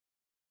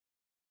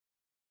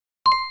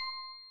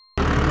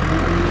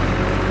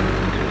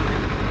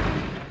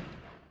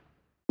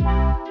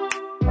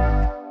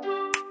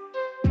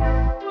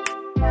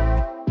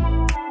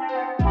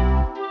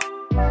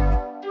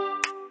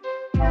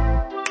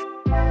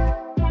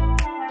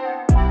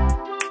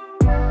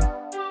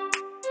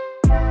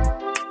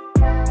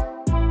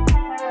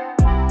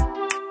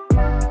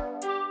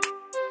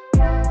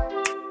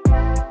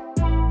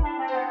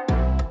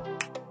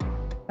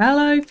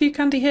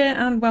FewCandy here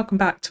and welcome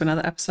back to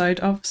another episode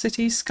of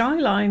Cities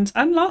Skylines.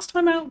 And last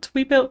time out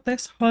we built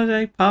this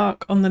holiday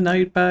park on the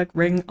Nordberg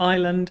Ring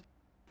Island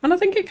and I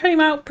think it came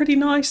out pretty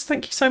nice.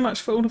 Thank you so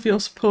much for all of your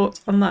support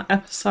on that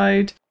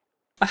episode.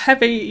 A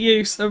heavy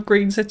use of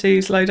green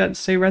cities, low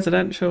density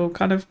residential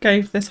kind of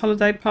gave this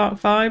holiday park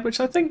vibe,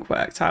 which I think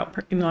worked out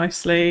pretty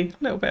nicely.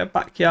 A little bit of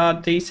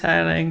backyard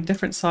detailing,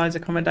 different size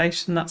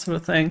accommodation, that sort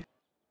of thing.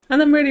 And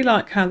then really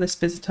like how this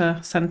visitor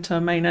centre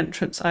main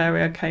entrance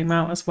area came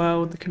out as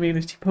well, the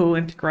community pool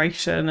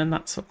integration and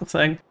that sort of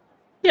thing.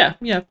 Yeah,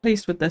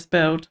 pleased with this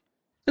build.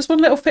 Just one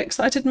little fix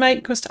that I did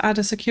make was to add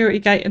a security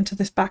gate into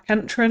this back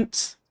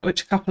entrance,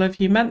 which a couple of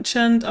you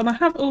mentioned. And I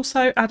have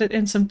also added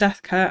in some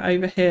death care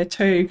over here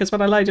too, because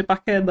when I loaded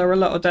back in, there were a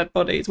lot of dead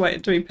bodies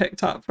waiting to be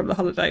picked up from the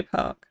holiday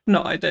park.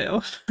 Not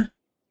ideal.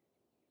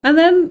 And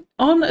then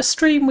on a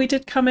stream, we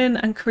did come in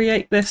and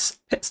create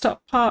this pit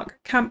stop park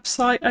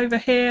campsite over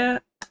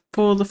here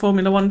for the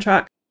Formula 1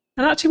 track.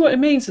 And actually what it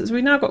means is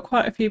we now got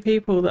quite a few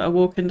people that are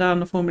walking down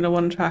the Formula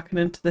 1 track and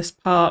into this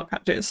park.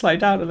 Actually it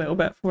slowed down a little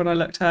bit from when I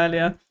looked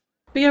earlier.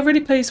 But yeah, really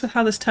pleased with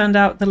how this turned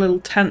out. The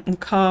little tent and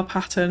car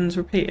patterns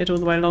repeated all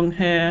the way along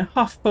here.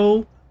 Half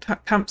full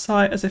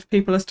campsite as if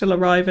people are still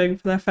arriving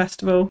for their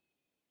festival.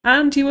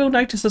 And you will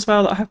notice as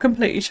well that I have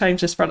completely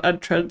changed this front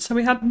entrance. So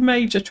we had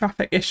major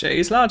traffic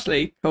issues,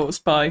 largely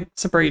caused by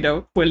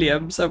Sabrina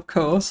Williams, of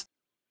course,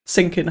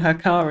 sinking her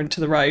car into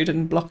the road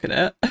and blocking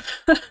it.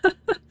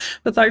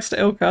 But thanks to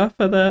Ilka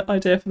for the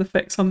idea for the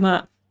fix on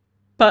that.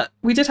 But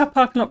we did have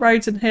parking lot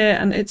roads in here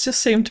and it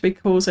just seemed to be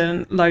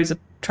causing loads of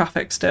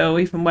traffic still,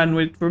 even when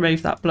we'd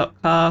removed that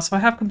block car. So I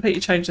have completely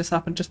changed this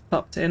up and just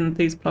plopped in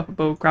these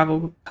ploppable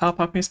gravel car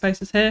parking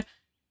spaces here,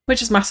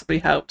 which has massively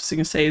helped. As you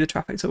can see, the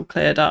traffic's all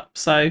cleared up,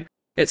 so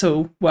it's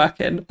all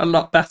working a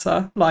lot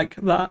better like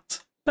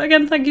that. But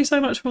again, thank you so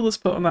much for all the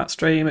support on that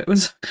stream. It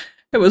was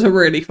a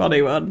really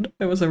funny one.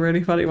 It was a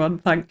really funny one,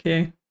 thank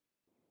you.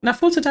 Now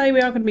for today,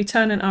 we are going to be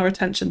turning our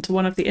attention to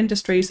one of the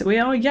industries that we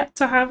are yet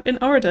to have in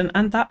Auridon,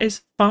 and that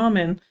is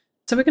farming.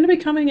 So we're going to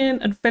be coming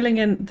in and filling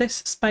in this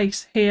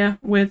space here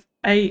with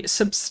a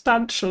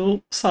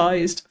substantial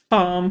sized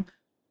farm,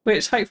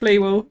 which hopefully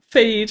will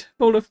feed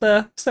all of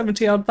the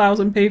 70-odd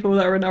thousand people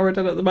that are in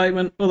Auridon at the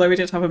moment, although we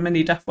did have a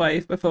mini death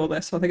wave before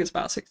this, so I think it's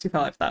about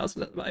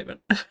 65,000 at the moment.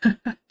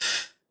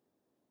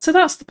 So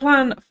that's the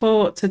plan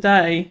for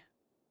today.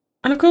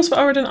 And of course for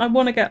Auridon, I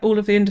want to get all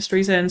of the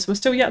industries in, so we're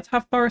still yet to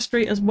have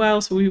forestry as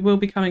well, so we will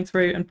be coming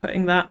through and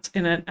putting that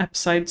in an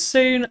episode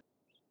soon.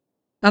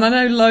 And I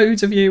know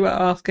loads of you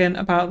are asking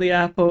about the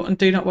airport, and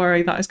do not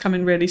worry, that is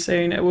coming really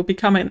soon. It will be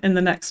coming in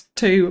the next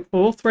 2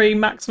 or 3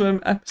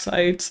 maximum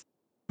episodes.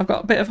 I've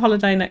got a bit of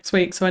holiday next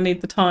week, so I need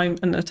the time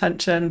and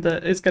attention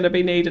that is going to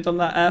be needed on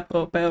that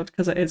airport build,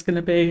 because it is going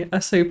to be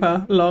a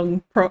super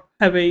long, prop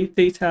heavy,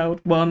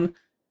 detailed one.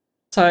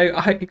 So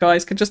I hope you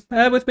guys can just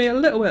bear with me a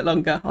little bit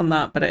longer on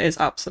that, but it is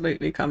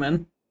absolutely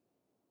coming.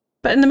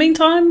 But in the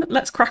meantime,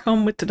 let's crack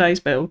on with today's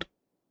build.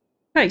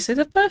 Okay, so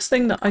the first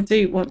thing that I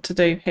do want to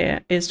do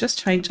here is just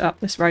change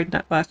up this road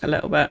network a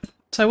little bit.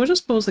 So we'll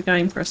just pause the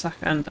game for a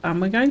second and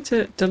we're going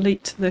to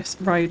delete this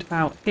road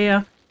out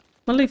here.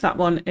 We'll leave that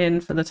one in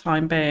for the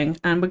time being,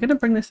 and we're going to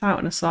bring this out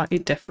in a slightly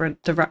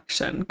different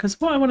direction, because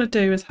what I want to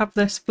do is have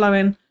this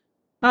flowing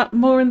up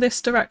more in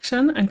this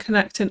direction and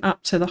connecting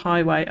up to the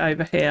highway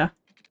over here.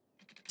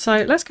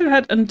 So let's go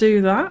ahead and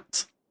do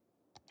that.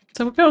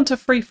 So we'll go on to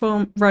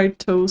freeform road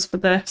tools for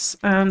this,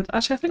 and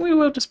actually I think we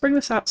will just bring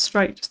this out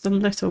straight just a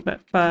little bit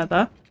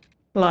further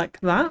like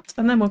that,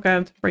 and then we'll go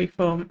into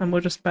freeform and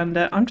we'll just bend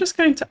it. I'm just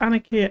going to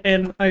anarchy it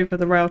in over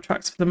the rail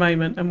tracks for the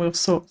moment and we'll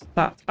sort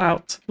that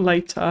out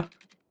later.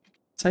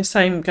 So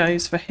same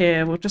goes for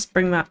here, we'll just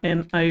bring that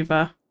in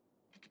over.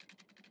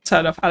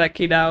 Turn off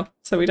anarchy now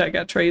so we don't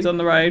get trees on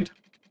the road.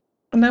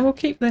 And then we'll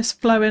keep this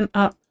flowing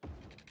up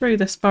through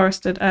this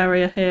forested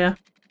area here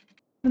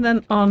and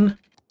then on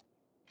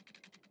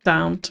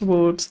down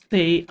towards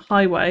the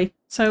highway.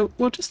 So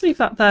we'll just leave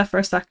that there for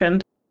a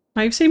second.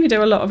 Now you've seen me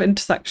do a lot of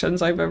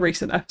intersections over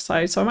recent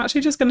episodes, so I'm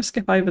actually just going to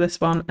skip over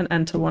this one and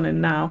enter one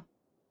in now.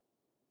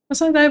 And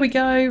so there we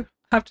go.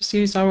 I've just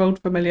used our old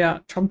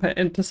familiar trumpet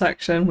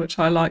intersection, which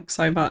I like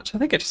so much. I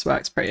think it just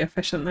works pretty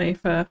efficiently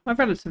for a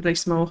relatively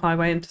small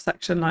highway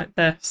intersection like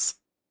this.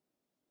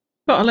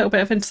 Got a little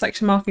bit of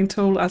intersection marking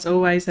tool as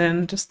always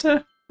in, just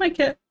to make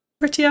it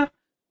prettier,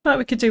 but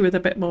we could do with a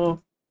bit more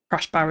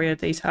crash barrier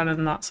detail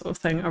and that sort of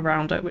thing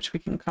around it, which we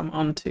can come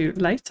on to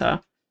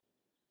later.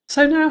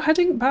 So now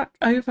heading back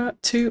over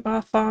to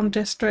our farm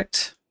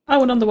district.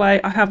 Oh, and on the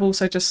way I have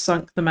also just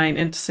sunk the main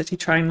intercity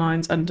train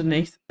lines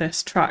underneath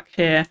this track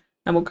here,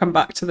 and we'll come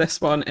back to this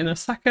one in a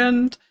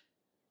second.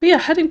 But yeah,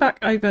 heading back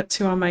over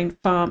to our main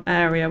farm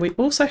area, we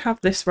also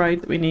have this road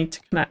that we need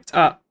to connect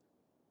up.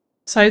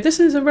 So this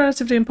is a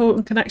relatively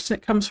important connection.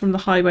 It comes from the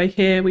highway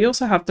here. We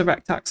also have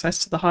direct access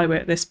to the highway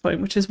at this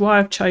point, which is why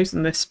I've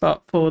chosen this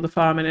spot for the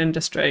farming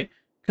industry,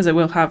 because it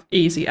will have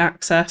easy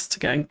access to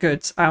getting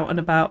goods out and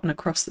about and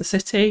across the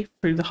city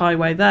through the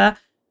highway there.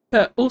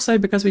 But also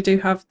because we do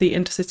have the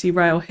intercity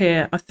rail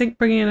here, I think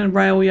bringing in a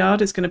rail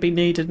yard is going to be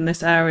needed in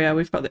this area.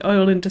 We've got the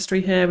oil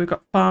industry here, we've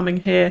got farming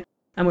here,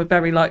 and we're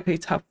very likely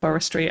to have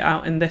forestry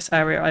out in this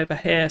area over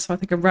here. So I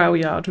think a rail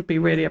yard would be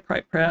really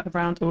appropriate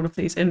around all of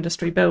these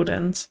industry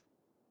buildings.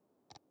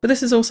 But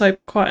this is also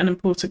quite an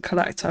important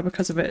collector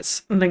because of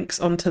its links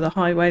onto the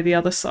highway the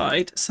other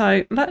side.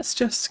 So let's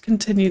just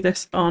continue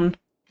this on.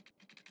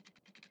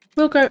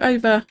 We'll go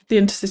over the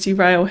intercity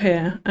rail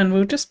here and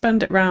we'll just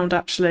bend it round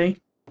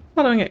actually,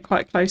 following it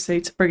quite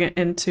closely to bring it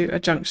into a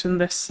junction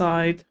this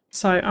side.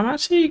 So I'm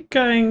actually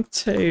going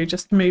to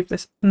just move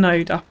this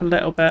node up a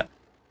little bit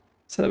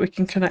so that we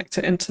can connect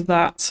it into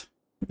that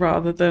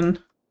rather than...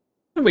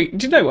 do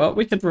you know what?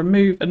 We could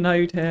remove a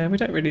node here. We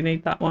don't really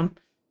need that one.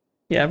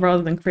 Yeah,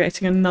 rather than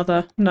creating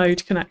another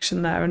node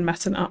connection there and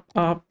messing up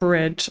our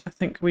bridge, I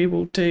think we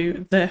will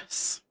do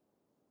this.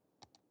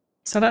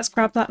 So let's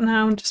grab that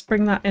now and just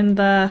bring that in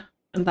there.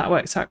 And that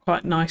works out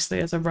quite nicely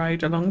as a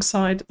road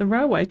alongside the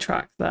railway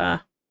track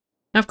there.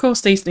 Now, of course,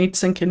 these need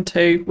sinking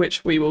too,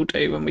 which we will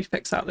do when we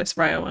fix out this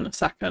rail in a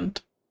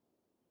second.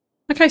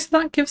 Okay, so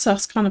that gives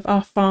us kind of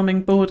our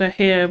farming border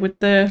here with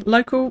the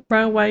local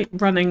railway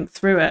running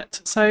through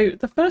it. So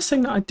the first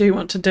thing that I do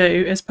want to do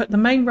is put the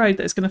main road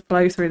that is going to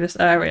flow through this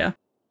area.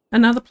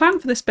 And now the plan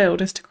for this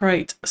build is to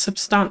create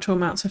substantial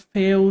amounts of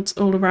fields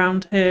all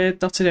around here,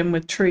 dotted in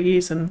with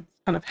trees and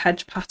kind of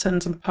hedge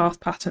patterns and path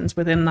patterns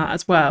within that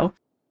as well.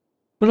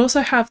 We'll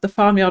also have the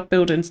farmyard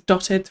buildings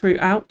dotted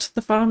throughout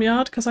the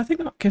farmyard because I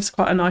think that gives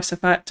quite a nice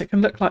effect. It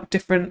can look like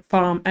different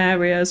farm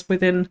areas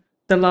within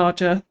the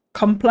larger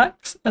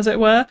complex, as it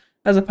were,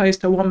 as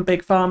opposed to one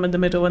big farm in the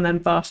middle and then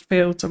vast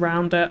fields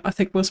around it. I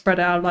think we'll spread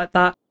it out like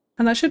that,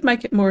 and that should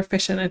make it more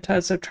efficient in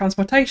terms of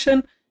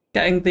transportation,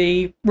 getting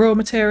the raw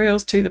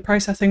materials to the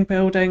processing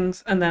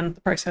buildings and then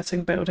the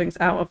processing buildings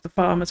out of the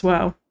farm as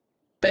well.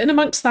 But in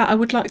amongst that, I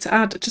would like to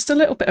add just a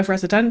little bit of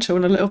residential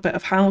and a little bit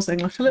of housing,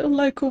 like a little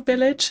local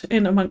village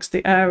in amongst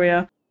the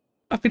area.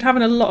 I've been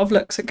having a lot of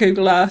looks at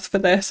Google Earth for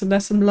this, and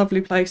there's some lovely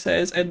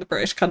places in the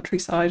British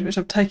countryside which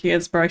I'm taking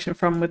inspiration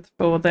from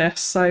for this.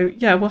 So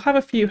yeah, we'll have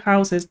a few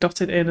houses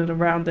dotted in and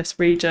around this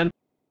region.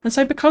 And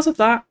so because of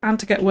that, and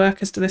to get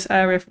workers to this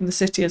area from the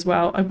city as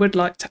well, I would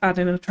like to add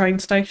in a train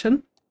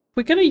station.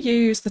 We're going to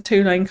use the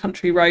 2-lane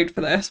country road for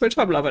this, which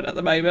I'm loving at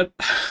the moment.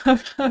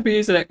 I'm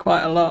using it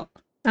quite a lot.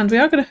 And we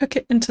are going to hook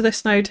it into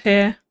this node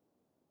here.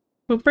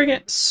 We'll bring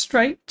it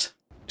straight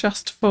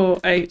just for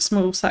a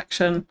small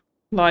section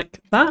like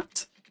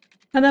that,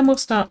 and then we'll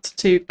start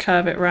to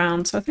curve it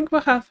round. So I think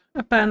we'll have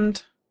a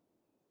bend,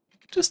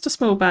 just a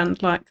small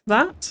bend like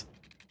that,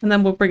 and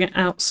then we'll bring it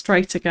out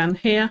straight again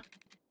here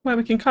where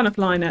we can kind of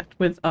line it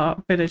with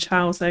our village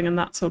housing and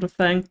that sort of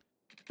thing.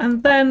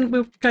 And then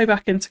we'll go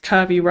back into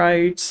curvy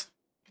roads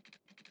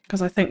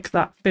because I think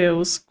that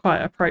feels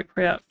quite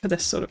appropriate for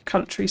this sort of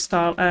country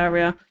style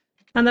area.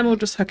 And then we'll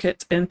just hook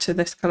it into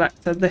this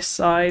collector this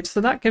side.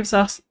 So that gives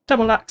us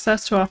double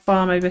access to our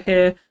farm over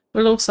here.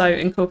 We'll also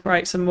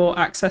incorporate some more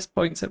access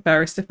points at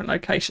various different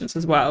locations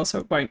as well, so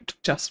it won't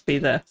just be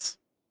this.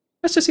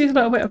 Let's just use a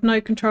little bit of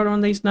node controller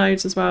on these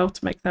nodes as well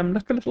to make them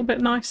look a little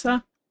bit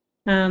nicer.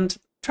 And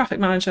traffic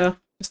manager,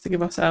 just to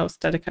give ourselves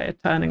dedicated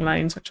turning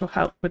lanes, which will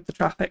help with the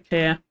traffic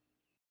here.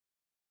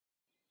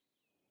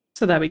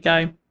 So there we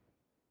go.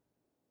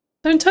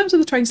 So in terms of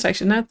the train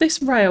station, now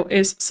this rail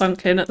is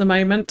sunk in at the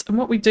moment, and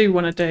what we do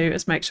want to do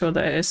is make sure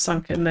that it is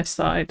sunk in this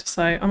side.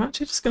 So I'm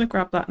actually just going to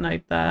grab that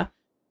node there.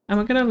 And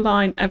we're going to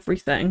line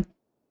everything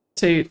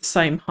to the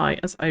same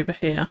height as over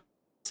here.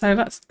 So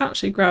let's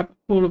actually grab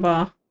all of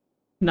our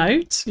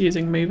nodes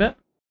using Move It,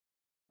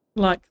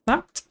 like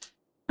that.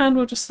 And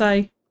we'll just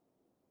say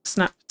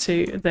snap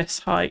to this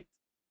height.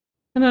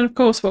 And then of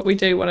course what we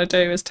do want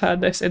to do is turn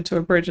this into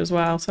a bridge as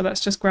well. So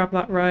let's just grab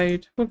that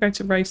road. We'll go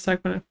to raise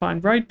segment and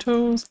find road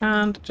tools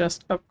and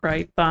just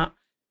upgrade that.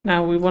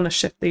 Now we want to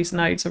shift these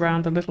nodes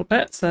around a little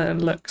bit so it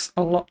looks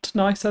a lot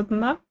nicer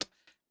than that.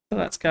 So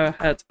let's go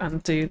ahead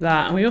and do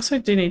that. And we also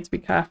do need to be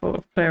careful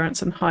of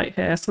clearance and height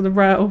here. So the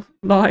rail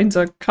lines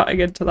are cutting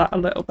into that a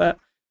little bit.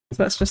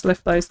 So let's just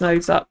lift those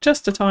nodes up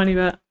just a tiny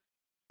bit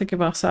to give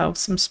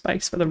ourselves some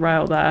space for the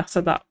rail there.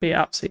 So that'd be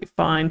absolutely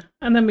fine.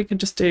 And then we can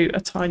just do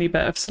a tiny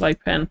bit of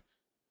slope in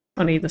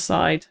on either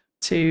side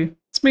to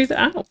smooth it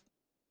out.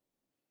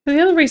 So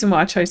the other reason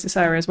why I chose this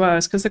area as well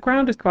is because the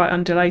ground is quite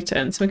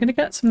undulating. So we're going to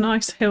get some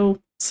nice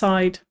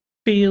hillside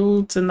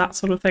fields and that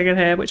sort of thing in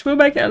here, which will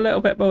make it a little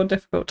bit more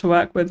difficult to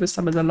work with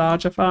some of the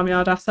larger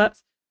farmyard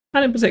assets,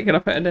 and in particular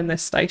putting in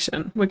this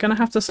station. We're going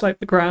to have to slope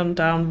the ground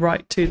down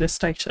right to this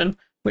station,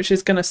 which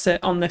is going to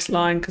sit on this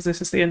line because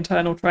this is the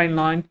internal train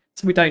line,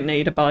 so we don't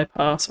need a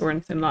bypass or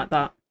anything like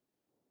that.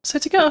 So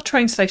to get our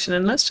train station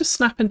in, let's just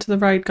snap into the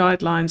road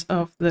guidelines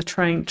of the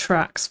train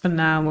tracks for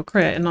now. We'll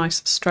create a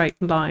nice straight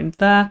line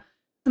there.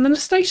 And then the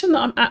station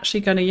that I'm actually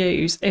going to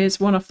use is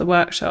one off the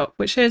workshop,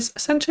 which is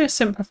essentially a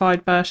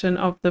simplified version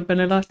of the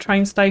vanilla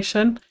train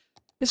station.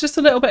 It's just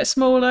a little bit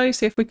smaller.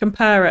 See if we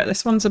compare it.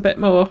 This one's a bit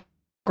more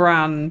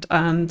grand,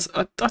 and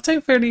I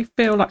don't really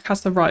feel like it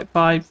has the right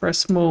vibe for a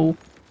small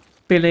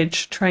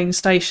village train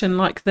station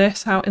like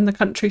this out in the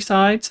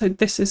countryside. So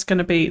this is going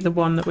to be the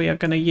one that we are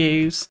going to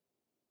use.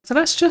 So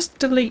let's just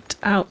delete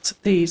out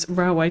these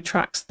railway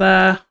tracks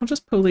there. I'll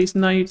just pull these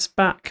nodes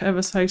back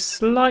ever so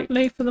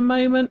slightly for the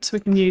moment so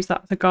we can use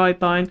that as a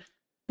guideline.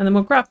 And then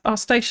we'll grab our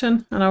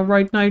station and our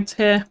road nodes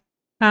here,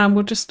 and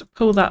we'll just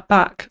pull that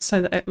back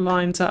so that it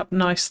lines up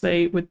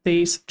nicely with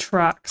these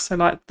tracks, so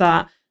like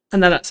that.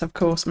 And then let's of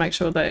course make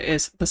sure that it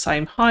is the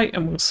same height,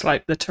 and we'll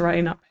slope the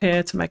terrain up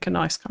here to make a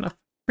nice kind of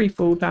free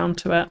fall down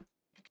to it.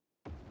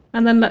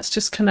 And then let's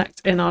just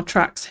connect in our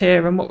tracks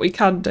here, and what we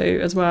can do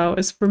as well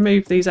is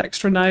remove these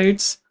extra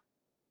nodes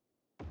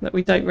that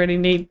we don't really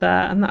need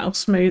there, and that'll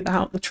smooth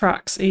out the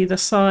tracks either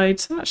side.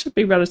 So that should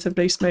be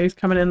relatively smooth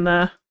coming in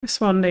there. This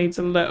one needs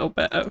a little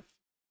bit of,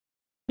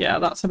 yeah,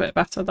 that's a bit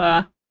better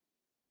there.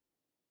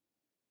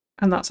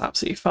 And that's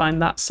absolutely fine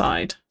that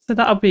side. So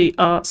that'll be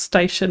our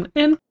station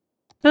in. And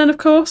then of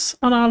course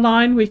on our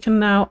line we can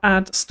now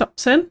add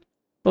stops in,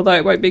 although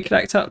it won't be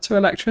connected up to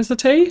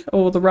electricity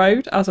or the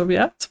road as of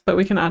yet, but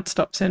we can add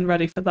stops in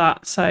ready for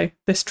that. So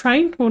this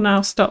train will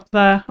now stop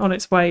there on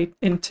its way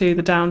into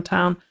the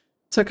downtown.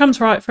 So it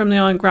comes right from the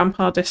Iron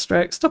Grandpa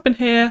district, stopping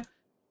here,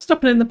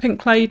 stopping in the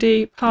Pink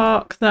Lady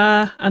Park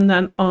there, and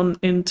then on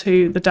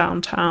into the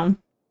downtown.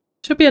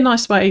 Should be a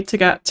nice way to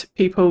get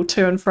people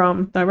to and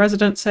from their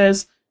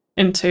residences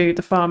into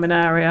the farming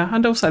area,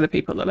 and also the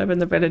people that live in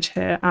the village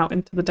here out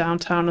into the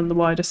downtown and the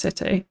wider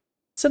city.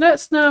 So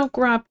let's now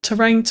grab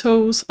terrain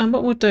tools, and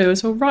what we'll do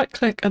is we'll right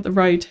click at the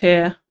road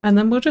here, and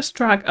then we'll just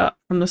drag up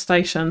from the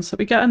station so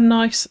we get a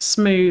nice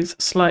smooth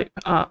slope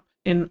up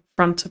in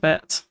front of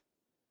it.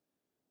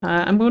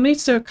 And we'll need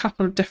to do a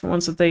couple of different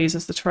ones of these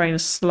as the terrain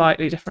is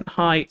slightly different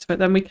height, but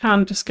then we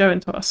can just go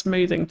into our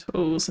smoothing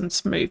tools and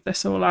smooth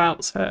this all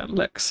out so it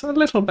looks a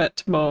little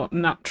bit more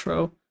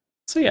natural.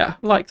 So yeah,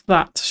 like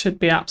that should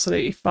be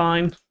absolutely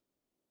fine.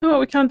 And what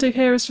we can do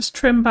here is just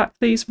trim back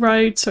these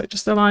roads so it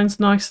just aligns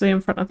nicely in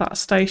front of that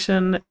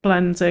station. It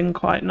blends in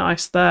quite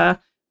nice there.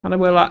 And I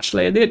will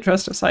actually, in the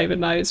interest of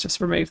saving those,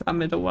 just remove that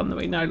middle one that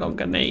we no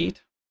longer need.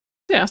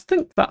 Yeah, I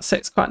think that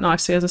sits quite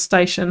nicely as a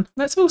station.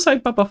 Let's also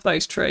bob off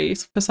those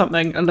trees for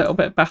something a little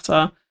bit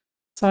better.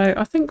 So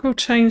I think we'll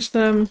change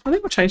them. I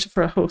think we'll change it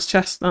for a horse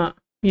chestnut.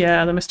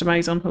 Yeah, the Mr.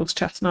 Maison horse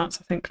chestnuts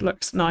I think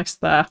looks nice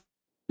there.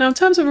 Now in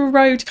terms of a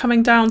road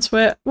coming down to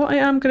it, what I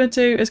am going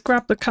to do is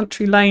grab the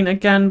country lane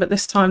again, but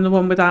this time the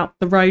one without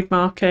the road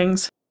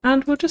markings.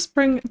 And we'll just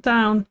bring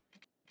down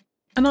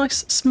a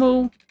nice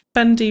small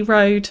bendy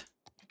road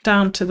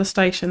down to the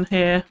station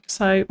here.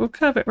 So we'll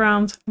curve it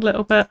round a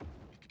little bit.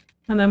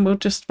 And then we'll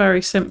just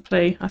very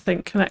simply, I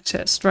think, connect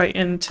it straight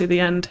into the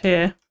end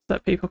here so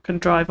that people can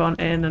drive on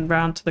in and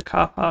round to the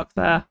car park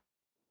there.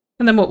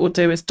 And then what we'll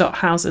do is dot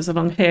houses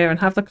along here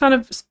and have the kind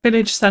of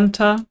village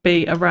centre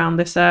be around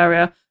this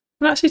area.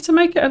 And actually to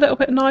make it a little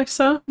bit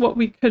nicer, what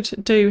we could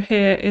do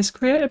here is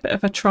create a bit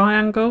of a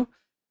triangle.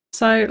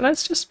 So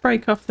let's just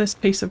break off this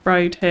piece of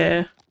road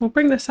here. We'll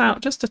bring this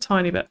out just a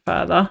tiny bit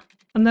further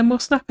and then we'll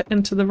snap it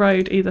into the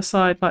road either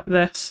side like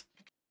this.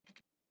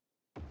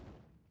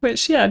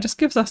 Which, yeah, just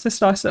gives us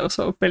this nice little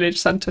sort of village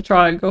centre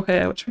triangle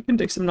here, which we can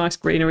do some nice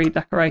greenery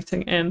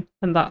decorating in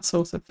and that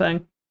sort of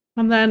thing.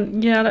 And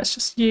then, yeah, let's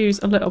just use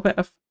a little bit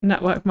of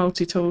network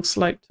multi-tool,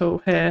 slope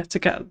tool here to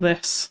get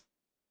this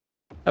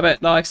a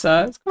bit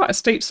nicer. It's quite a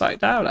steep slope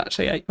down,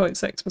 actually,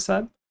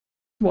 8.6%.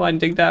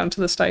 Winding down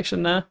to the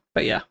station there.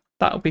 But yeah,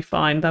 that'll be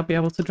fine. They'll be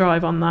able to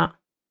drive on that.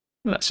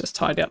 Let's just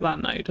tidy up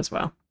that node as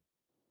well.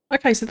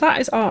 Okay, so that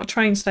is our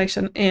train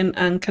station in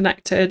and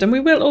connected, and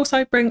we will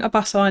also bring a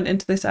bus line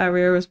into this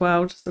area as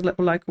well. Just a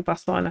little local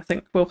bus line I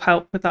think will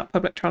help with that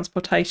public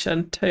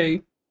transportation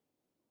too.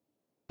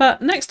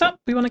 But next up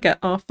we want to get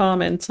our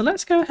farm in, so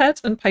let's go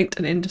ahead and paint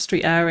an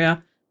industry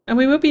area, and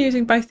we will be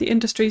using both the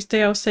Industries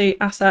DLC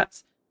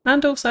assets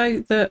and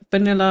also the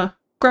vanilla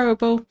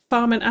growable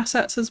farming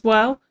assets as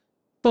well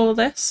for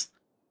this.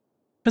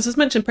 Because as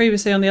mentioned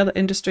previously on the other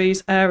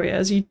Industries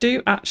areas, you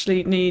do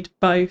actually need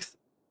both.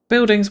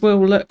 Buildings will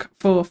look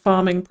for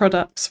farming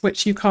products,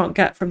 which you can't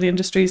get from the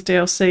Industries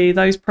DLC.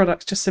 Those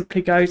products just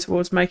simply go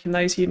towards making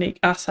those unique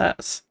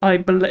assets, I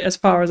believe, as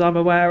far as I'm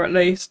aware at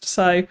least.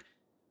 So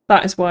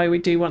that is why we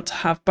do want to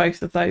have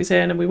both of those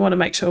in, and we want to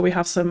make sure we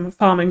have some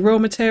farming raw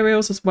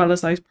materials as well as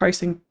those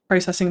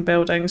processing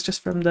buildings just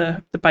from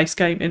the base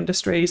game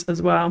Industries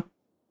as well.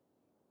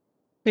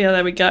 But yeah,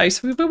 there we go.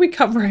 So we will be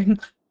covering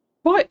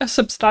quite a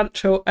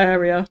substantial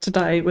area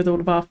today with all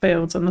of our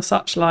fields and the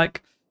such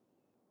like.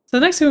 So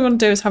the next thing we want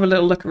to do is have a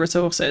little look at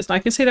resources. Now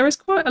you can see there is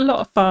quite a lot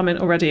of farming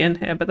already in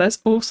here, but there's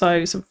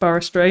also some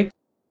forestry.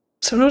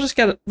 So in order to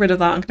get rid of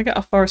that, I'm going to get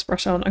our forest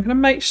brush on. I'm going to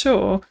make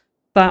sure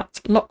that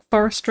lock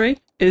forestry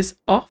is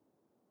off,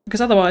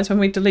 because otherwise when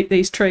we delete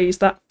these trees,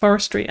 that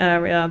forestry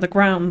area, the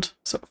ground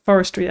sort of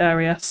forestry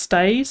area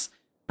stays,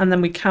 and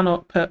then we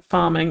cannot put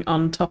farming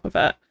on top of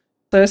it.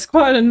 So it's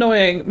quite an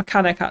annoying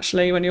mechanic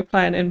actually when you're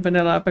playing in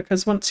vanilla,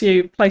 because once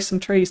you place some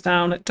trees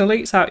down, it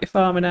deletes out your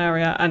farming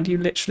area and you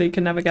literally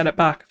can never get it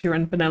back if you're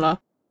in vanilla.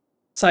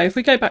 So if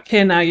we go back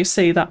here now, you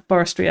see that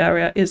forestry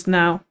area is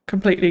now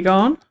completely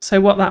gone.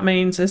 So what that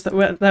means is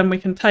that then we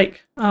can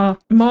take our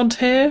mod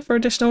here for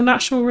additional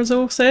natural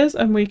resources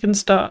and we can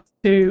start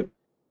to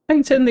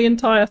paint in the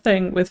entire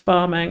thing with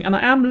farming. And I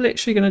am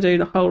literally going to do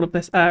the whole of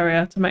this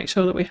area to make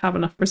sure that we have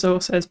enough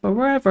resources for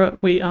wherever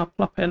we are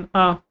plopping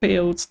our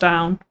fields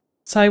down.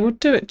 So we'll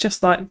do it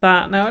just like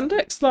that. Now it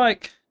looks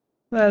like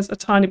there's a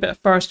tiny bit of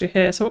forestry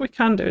here, so what we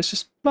can do is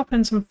just plop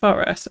in some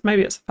forest.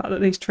 Maybe it's the fact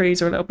that these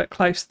trees are a little bit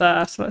close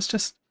there, so let's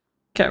just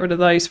get rid of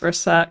those for a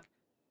sec.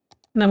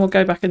 And then we'll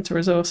go back into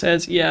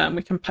resources, yeah, and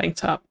we can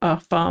paint up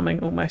our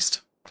farming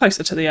almost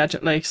closer to the edge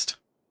at least.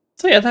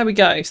 So yeah, there we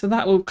go. So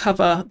that will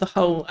cover the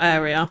whole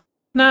area.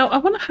 Now I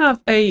want to have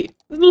a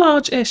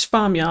large-ish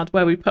farmyard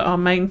where we put our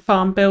main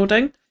farm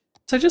building.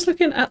 So just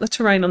looking at the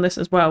terrain on this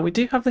as well, we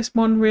do have this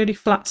one really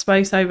flat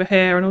space over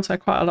here and also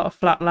quite a lot of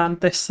flat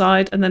land this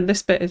side, and then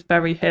this bit is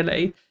very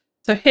hilly.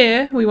 So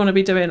here we want to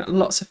be doing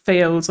lots of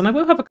fields, and I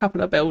will have a couple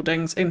of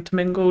buildings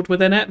intermingled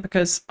within it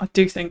because I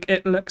do think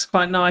it looks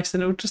quite nice,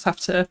 and it'll just have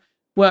to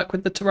work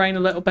with the terrain a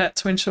little bit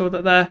to ensure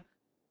that they're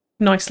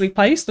nicely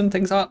placed and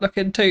things aren't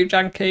looking too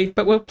janky.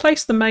 But we'll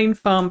place the main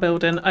farm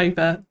building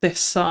over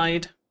this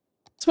side.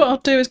 So what I'll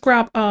do is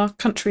grab our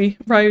country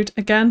road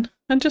again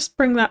and just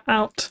bring that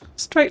out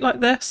straight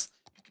like this.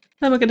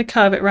 Then we're going to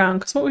curve it round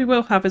because what we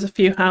will have is a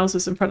few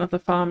houses in front of the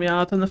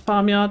farmyard and the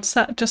farmyard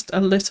set just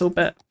a little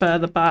bit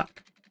further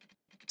back.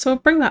 So we'll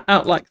bring that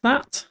out like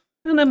that,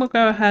 and then we'll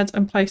go ahead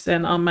and place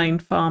in our main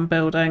farm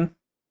building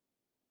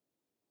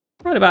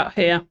right about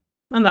here.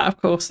 And that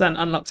of course then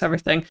unlocks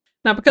everything.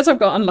 Now because I've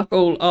got unlock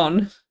all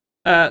on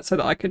so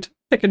that I could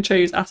pick and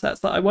choose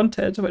assets that I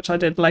wanted, which I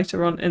did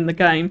later on in the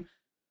game,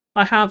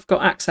 I have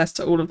got access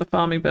to all of the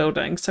farming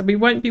buildings, so we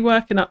won't be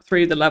working up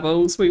through the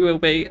levels. We will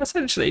be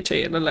essentially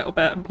cheating a little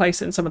bit and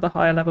placing some of the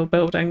higher level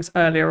buildings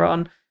earlier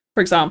on.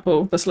 For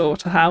example, the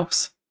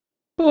slaughterhouse.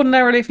 But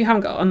ordinarily, if you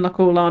haven't got unlock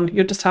all on,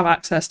 you'll just have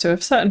access to a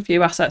certain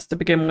few assets to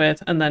begin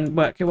with and then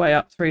work your way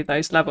up through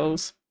those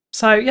levels.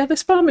 So yeah,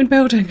 this farming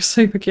building is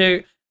super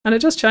cute, and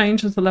it does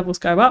change as the levels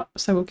go up,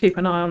 so we'll keep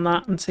an eye on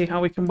that and see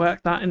how we can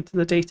work that into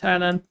the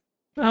detailing.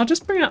 I'll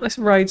just bring out this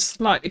road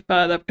slightly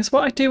further because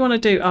what I do want to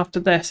do after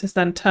this is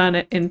then turn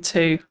it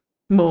into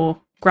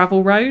more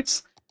gravel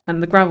roads,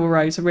 and the gravel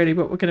roads are really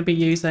what we're going to be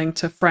using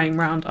to frame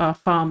round our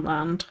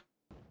farmland.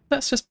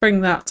 Let's just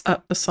bring that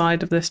up the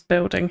side of this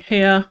building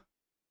here,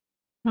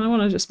 and I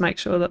want to just make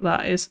sure that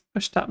that is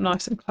pushed up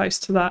nice and close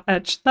to that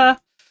edge there.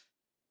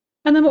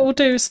 And then what we'll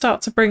do is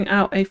start to bring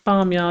out a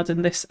farmyard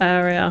in this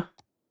area.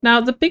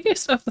 Now the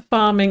biggest of the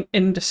farming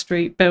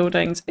industry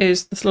buildings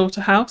is the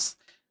slaughterhouse.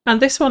 And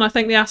this one, I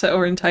think the asset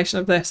orientation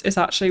of this is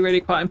actually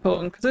really quite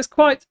important because it's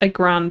quite a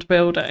grand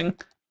building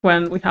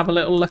when we have a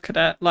little look at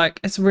it. Like,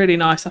 it's really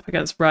nice up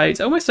against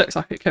roads. It almost looks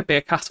like it could be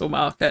a cattle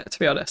market, to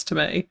be honest, to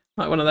me.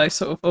 Like one of those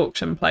sort of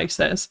auction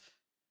places.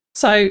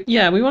 So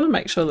yeah, we want to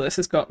make sure that this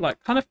has got like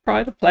kind of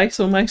pride of place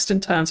almost in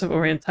terms of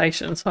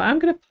orientation. So I'm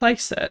going to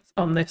place it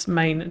on this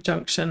main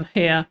junction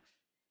here.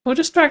 We'll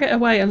just drag it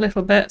away a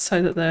little bit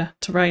so that the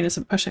terrain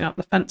isn't pushing up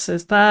the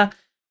fences there.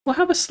 We'll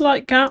have a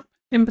slight gap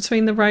in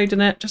between the road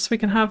and it, just so we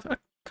can have a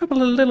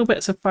couple of little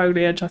bits of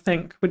foliage. I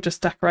think would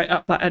just decorate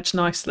up that edge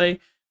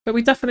nicely, but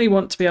we definitely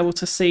want to be able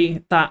to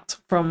see that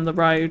from the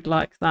road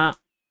like that.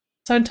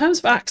 So in terms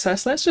of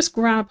access, let's just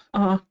grab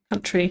our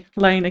country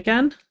lane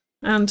again,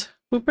 and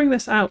we'll bring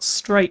this out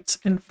straight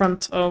in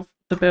front of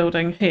the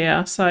building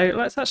here. So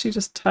let's actually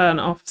just turn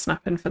off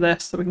snapping for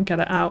this so we can get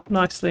it out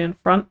nicely in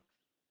front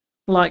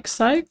like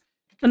so.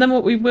 And then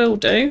what we will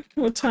do,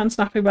 we'll turn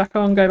snapping back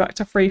on, go back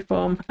to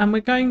freeform, and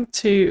we're going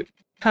to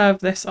curve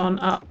this on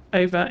up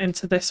over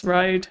into this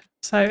road.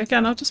 So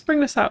again, I'll just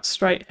bring this out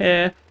straight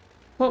here.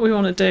 What we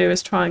want to do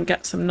is try and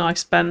get some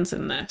nice bends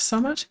in this. So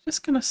I'm actually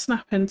just going to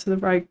snap into the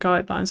road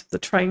guidelines of the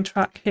train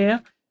track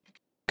here,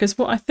 because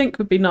what I think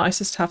would be nice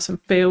is to have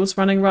some fields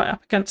running right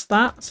up against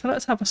that. So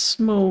let's have a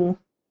small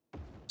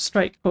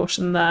straight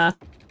portion there,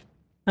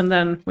 and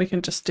then we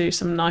can just do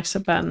some nicer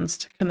bends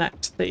to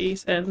connect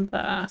these in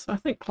there. So I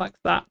think like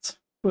that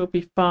will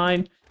be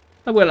fine.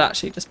 I will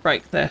actually just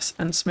break this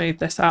and smooth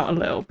this out a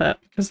little bit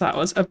because that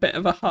was a bit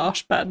of a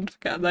harsh bend for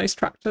getting those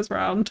tractors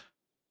round.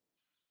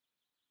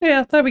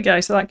 Yeah, there we go.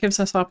 So that gives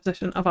us our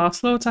position of our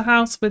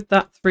slaughterhouse with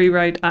that through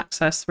road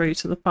access through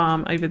to the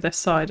farm over this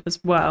side as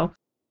well.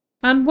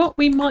 And what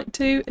we might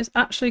do is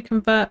actually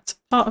convert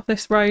part of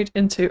this road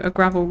into a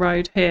gravel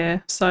road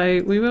here.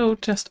 So we will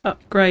just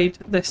upgrade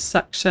this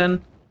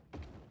section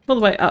all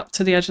the way up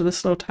to the edge of the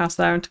slaughterhouse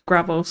there into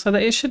gravel, so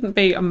that it shouldn't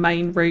be a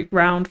main route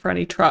round for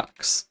any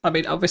trucks. I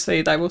mean,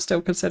 obviously they will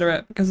still consider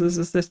it because this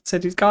is the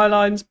Cities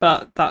Skylines,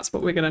 but that's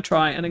what we're going to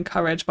try and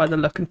encourage by the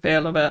look and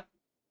feel of it.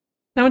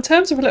 Now in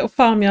terms of a little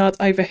farmyard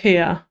over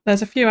here,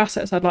 there's a few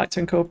assets I'd like to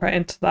incorporate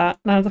into that.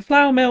 Now the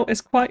flour mill is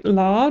quite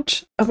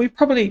large, and we're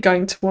probably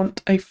going to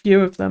want a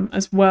few of them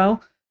as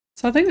well.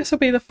 So I think this will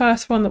be the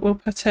first one that we'll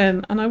put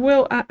in, and I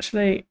will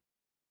actually,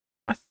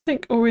 I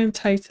think,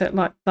 orientate it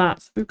like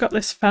that. So we've got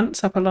this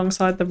fence up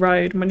alongside the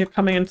road, and when you're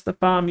coming into the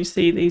farm you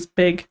see these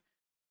big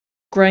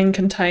grain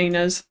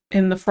containers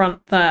in the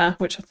front there,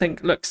 which I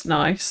think looks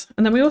nice.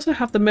 And then we also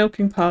have the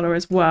milking parlour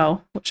as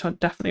well, which I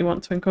definitely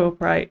want to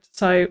incorporate.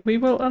 So we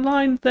will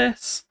align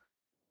this.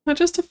 Now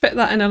just to fit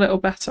that in a little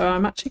better,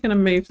 I'm actually going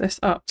to move this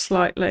up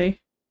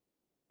slightly.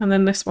 And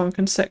then this one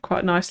can sit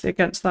quite nicely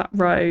against that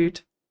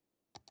road.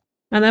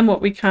 And then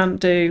what we can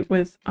do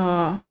with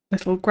our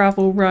little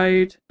gravel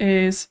road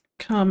is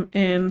come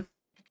in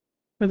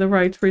with a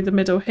road through the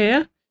middle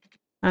here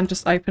and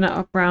just open it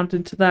up round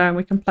into there, and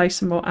we can place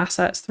some more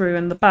assets through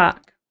in the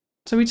back.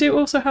 So we do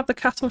also have the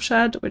cattle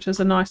shed, which is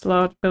a nice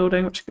large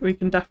building which we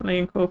can definitely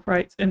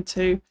incorporate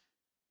into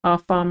our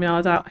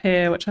farmyard out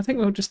here, which I think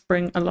we'll just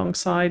bring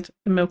alongside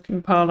the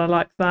milking parlour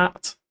like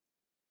that.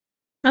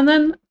 And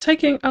then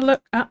taking a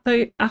look at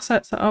the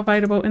assets that are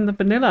available in the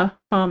vanilla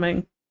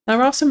farming.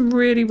 There are some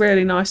really,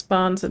 really nice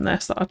barns in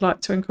this that I'd like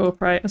to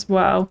incorporate as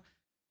well.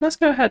 Let's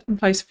go ahead and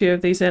place a few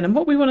of these in. And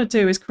what we want to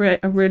do is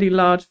create a really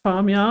large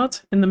farmyard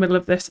in the middle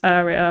of this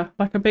area,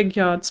 like a big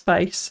yard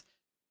space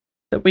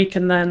that we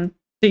can then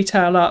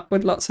detail up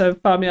with lots of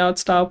farmyard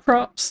style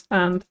props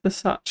and the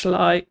such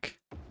like.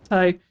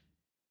 So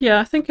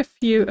yeah, I think a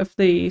few of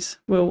these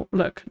will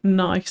look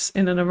nice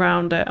in and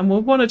around it. And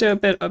we'll want to do a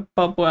bit of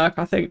bob work,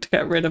 I think, to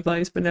get rid of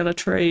those vanilla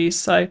trees.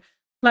 So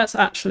let's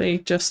actually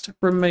just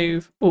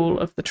remove all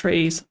of the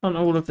trees on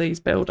all of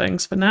these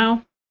buildings for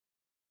now.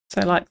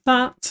 So like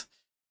that.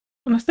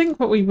 And I think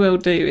what we will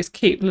do is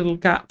keep little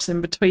gaps in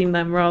between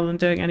them rather than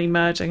doing any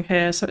merging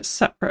here. So it's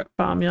separate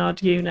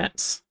farmyard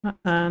units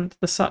and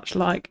the such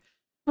like.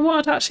 And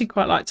what I'd actually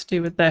quite like to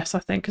do with this, I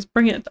think, is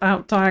bring it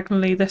out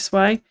diagonally this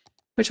way,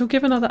 which will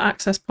give another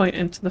access point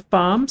into the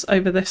farms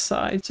over this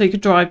side. So you could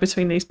drive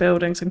between these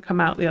buildings and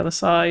come out the other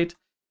side.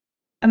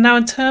 And now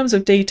in terms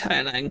of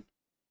detailing,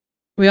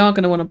 we are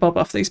going to want to bob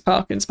off these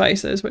parking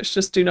spaces, which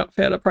just do not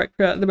feel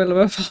appropriate in the middle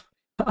of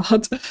a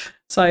farmyard.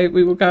 So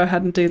we will go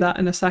ahead and do that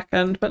in a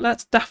second. But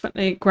let's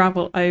definitely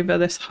gravel over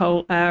this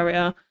whole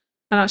area.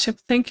 And actually I'm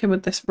thinking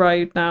with this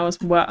road now as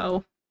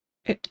well,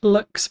 it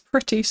looks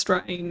pretty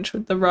strange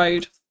with the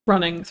road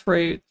running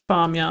through the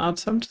farmyard.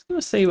 So I'm just going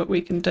to see what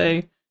we can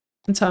do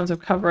in terms of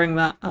covering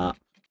that up.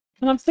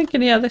 And I'm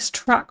thinking, yeah, this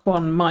track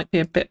one might be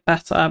a bit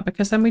better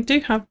because then we do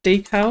have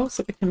decals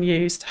that we can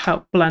use to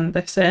help blend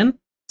this in.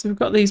 So we've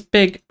got these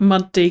big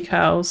mud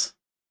decals,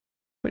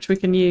 which we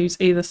can use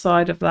either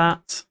side of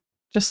that,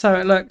 just so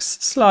it looks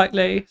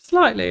slightly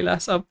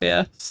less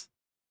obvious.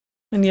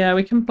 And yeah,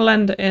 we can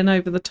blend it in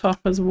over the top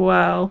as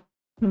well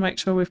and make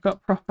sure we've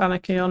got prop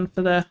anarchy on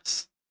for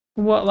this.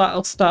 What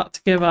that'll start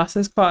to give us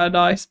is quite a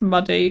nice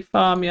muddy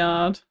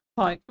farmyard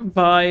like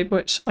vibe,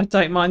 which I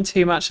don't mind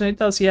too much. And it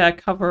does, yeah,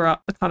 cover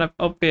up the kind of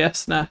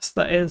obviousness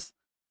that is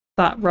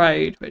that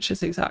road, which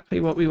is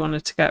exactly what we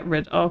wanted to get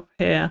rid of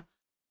here.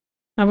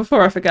 Now,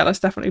 before I forget, let's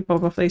definitely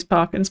bob off these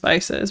parking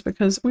spaces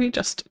because we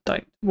just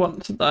don't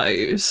want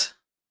those.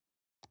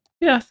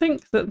 Yeah, I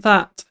think that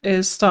that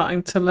is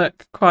starting to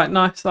look quite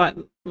nice like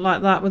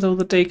that with all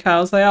the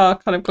decals. They are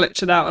kind of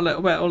glitching out a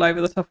little bit all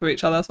over the top of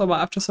each other, so I might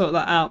have to sort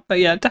that out. But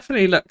yeah, it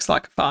definitely looks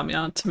like a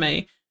farmyard to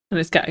me, and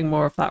it's getting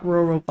more of that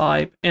rural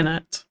vibe in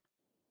it.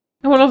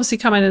 And we'll obviously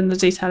come in the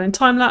detail in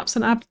time-lapse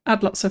and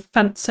add lots of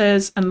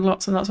fences and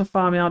lots of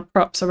farmyard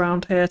props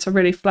around here to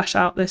really flesh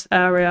out this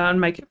area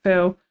and make it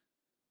feel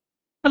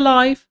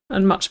alive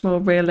and much more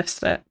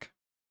realistic.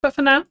 But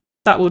for now,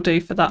 that will do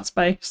for that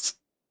space.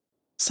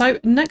 So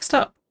next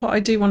up, what I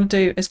do want to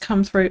do is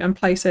come through and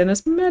place in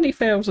as many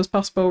fields as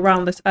possible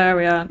around this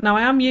area. Now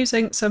I am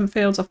using some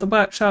fields off the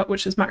workshop,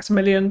 which is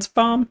Maximilian's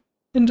Farm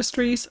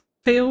Industries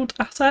field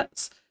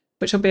assets,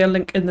 which will be a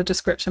link in the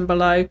description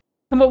below.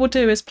 And what we'll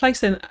do is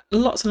place in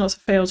lots and lots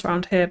of fields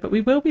around here, but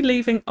we will be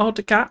leaving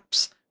odd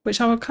gaps,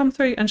 which I will come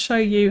through and show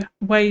you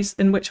ways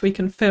in which we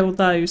can fill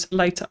those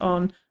later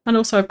on. And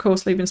also, of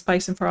course, leaving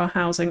space in for our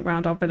housing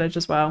around our village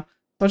as well.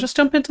 So I'll just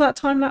jump into that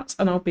time lapse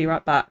and I'll be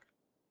right back.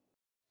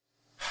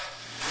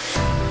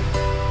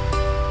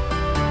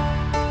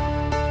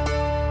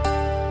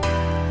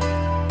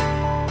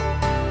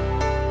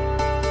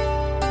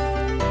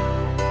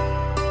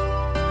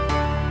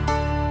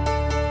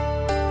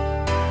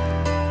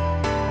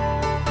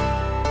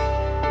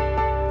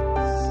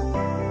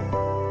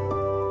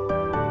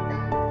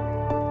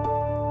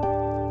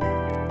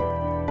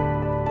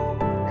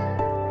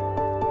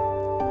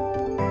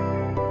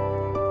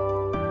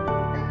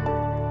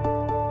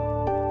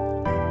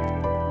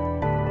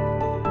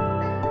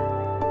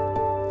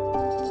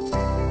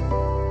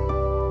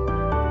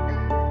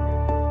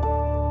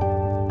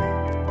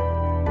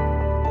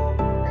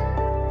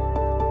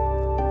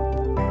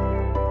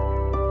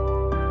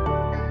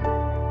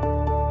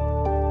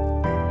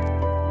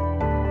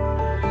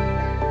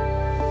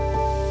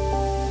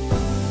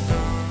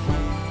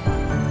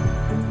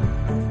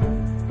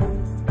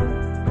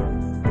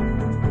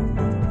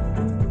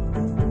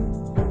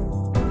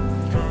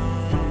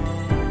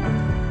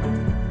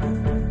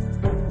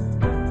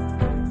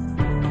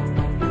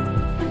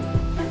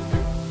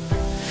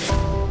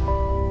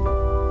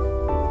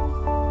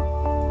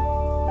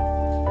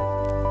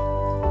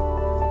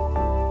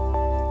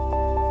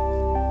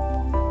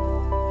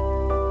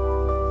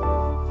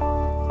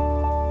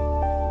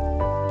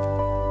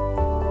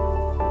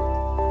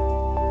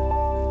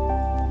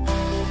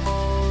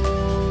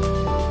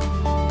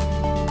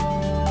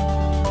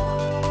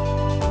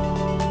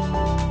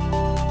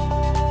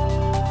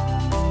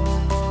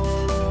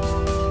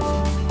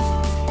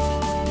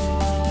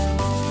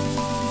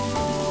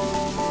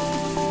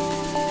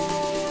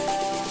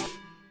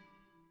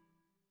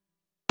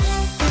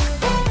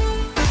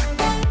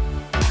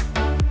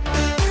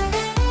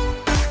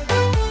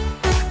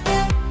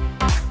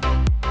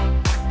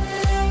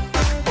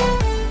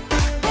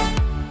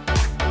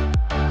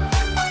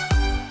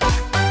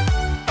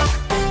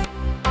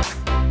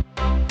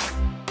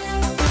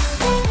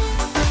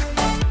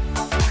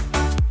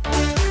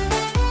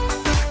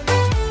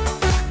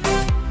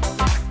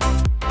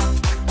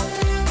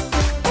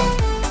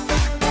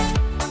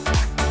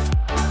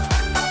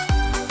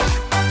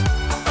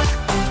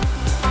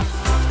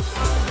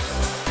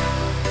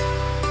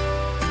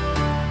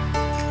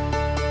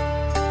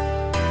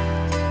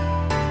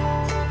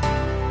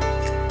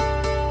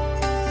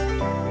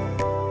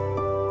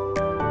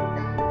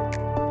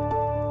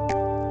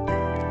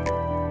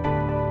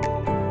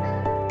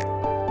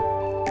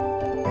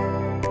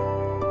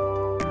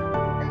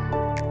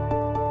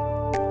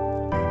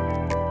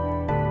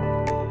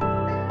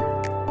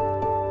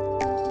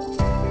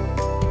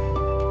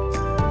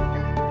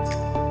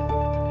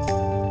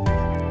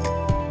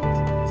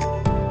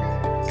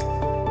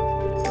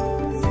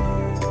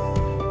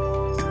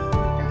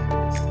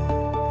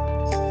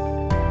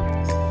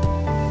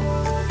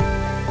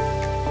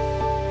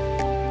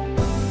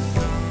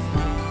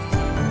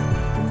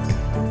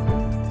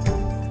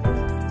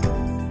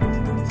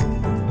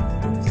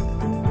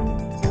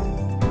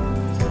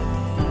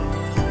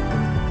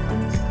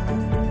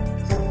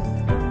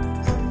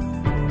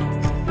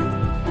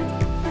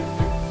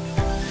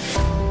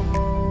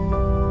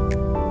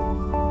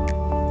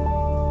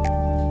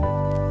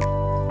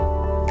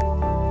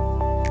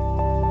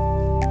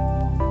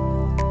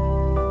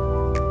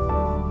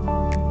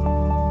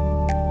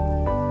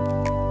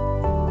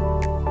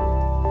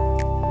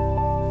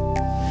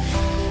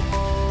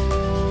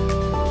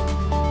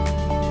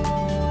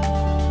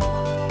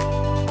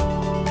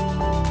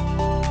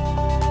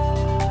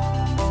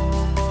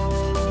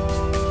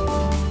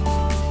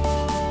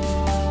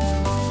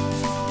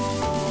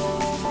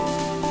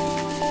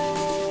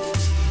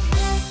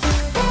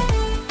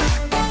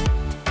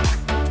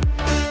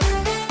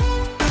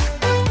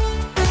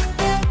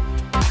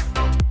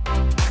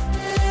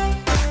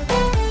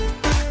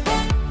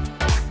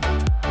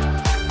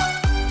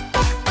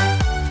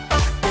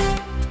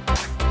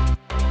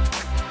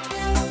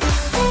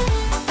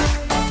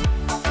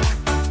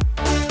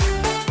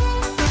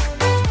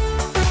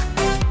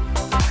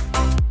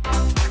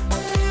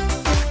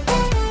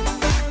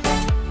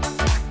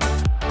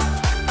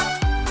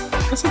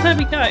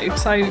 go.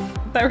 So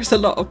there is a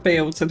lot of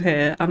fields in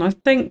here, and I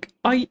think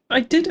I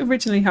did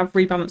originally have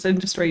Rebalance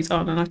Industries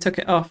on, and I took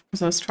it off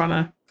because I was trying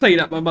to clean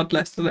up my mod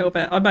list a little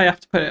bit. I may have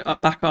to put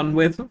it back on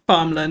with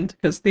Farmland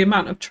because the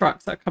amount of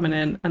trucks that are coming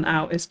in and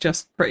out is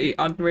just pretty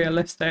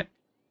unrealistic.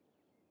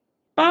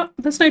 But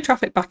there's no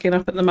traffic backing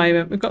up at the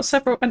moment. We've got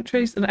several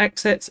entries and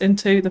exits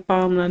into the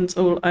farmlands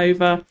all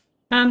over.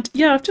 And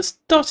yeah, I've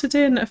just dotted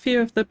in a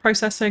few of the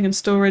processing and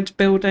storage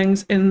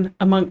buildings in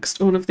amongst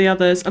all of the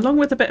others, along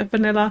with a bit of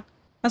vanilla.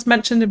 As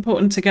mentioned,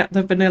 important to get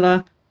the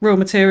vanilla raw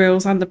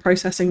materials and the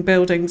processing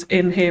buildings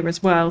in here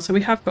as well. So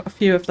we have got a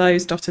few of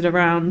those dotted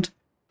around.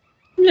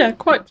 Yeah,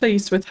 quite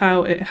pleased with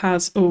how it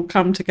has all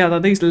come together.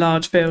 These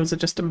large fields are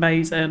just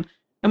amazing.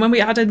 And when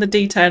we add in the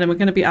detail, and we're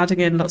going to be adding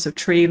in lots of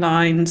tree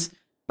lines,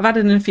 I've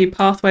added in a few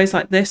pathways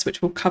like this,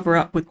 which will cover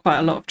up with quite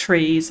a lot of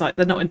trees. Like,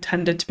 they're not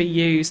intended to be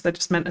used. They're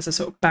just meant as a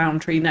sort of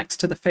boundary next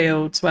to the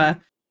fields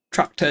where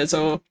tractors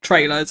or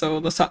trailers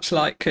or the such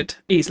like could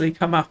easily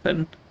come up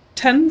and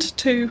tend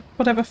to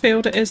whatever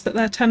field it is that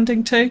they're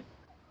tending to.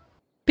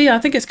 But yeah, I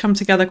think it's come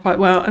together quite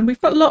well. And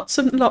we've got lots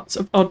and lots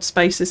of odd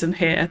spaces in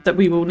here that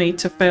we will need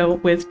to fill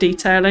with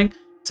detailing.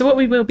 So what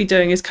we will be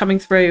doing is coming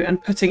through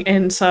and putting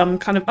in some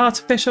kind of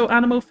artificial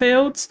animal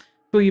fields.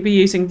 We'll be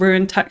using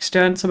ruined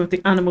texture and some of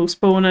the animal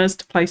spawners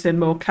to place in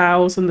more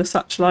cows and the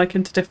such like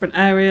into different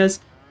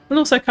areas. We'll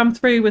also come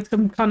through with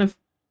some kind of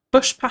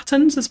bush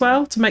patterns as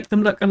well to make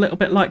them look a little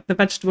bit like the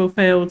vegetable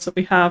fields that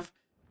we have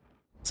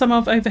some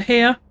of over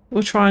here.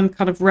 We'll try and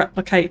kind of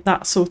replicate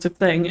that sort of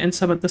thing in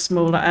some of the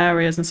smaller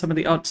areas and some of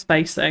the odd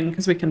spacing,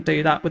 because we can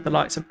do that with the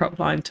likes of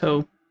Propline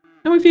tool.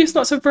 And we've used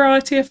lots of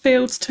variety of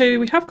fields too.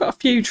 We have got a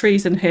few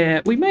trees in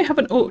here. We may have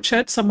an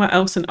orchard somewhere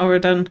else in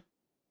Auridon.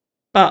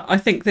 But I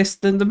think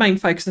the main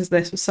focus of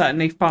this was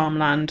certainly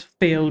farmland,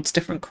 fields,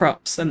 different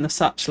crops and the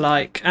such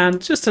like,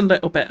 and just a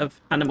little bit of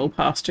animal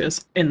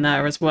pastures in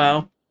there as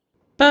well.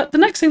 But the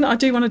next thing that I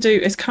do want to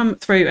do is come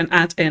through and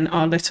add in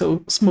our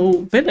little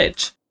small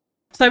village.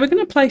 So we're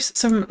going to place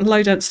some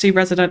low density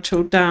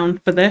residential down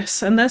for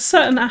this, and there's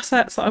certain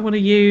assets that I want to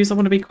use. I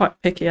want to be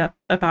quite picky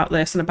about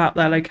this and about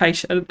their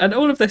location, and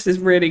all of this is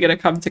really going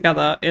to come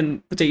together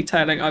in the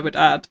detailing I would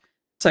add.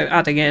 So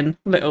adding in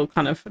little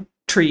kind of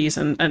trees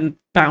and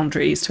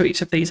boundaries to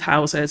each of these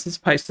houses as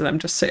opposed to them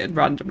just sitting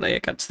randomly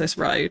against this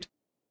road.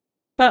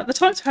 But the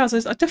types of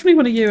houses, I definitely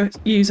want to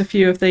use a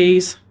few of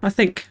these. I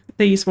think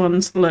these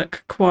ones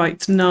look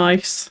quite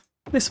nice.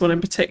 This one in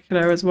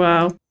particular as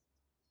well.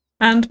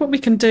 And what we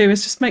can do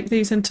is just make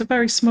these into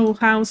very small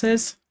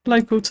houses,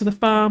 local to the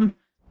farm.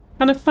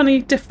 Kind of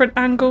funny different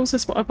angles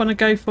is what I want to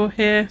go for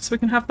here. So we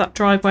can have that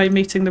driveway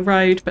meeting the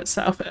road but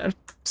set off at a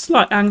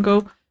slight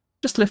angle.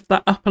 Just lift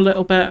that up a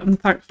little bit, and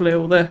thankfully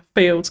all the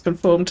fields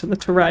conform to the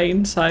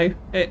terrain, so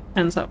it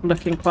ends up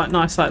looking quite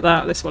nice like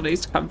that. This one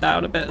needs to come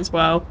down a bit as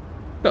well.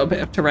 Got a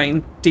bit of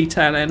terrain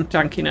detailing,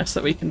 jankiness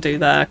that we can do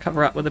there,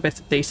 cover up with a bit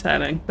of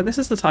detailing. But this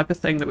is the type of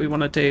thing that we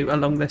want to do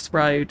along this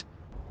road.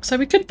 So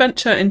we could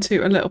venture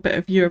into a little bit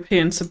of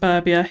European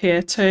suburbia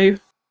here too,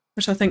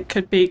 which I think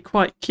could be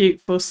quite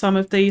cute for some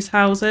of these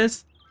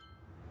houses.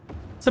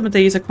 Some of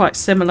these are quite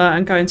similar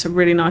and go into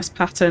really nice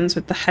patterns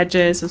with the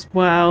hedges as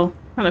well.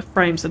 Kind of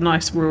frames a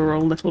nice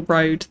rural little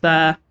road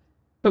there.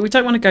 But we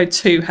don't want to go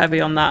too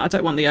heavy on that. I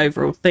don't want the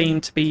overall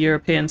theme to be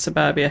European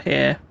suburbia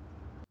here.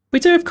 We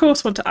do of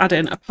course want to add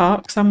in a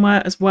park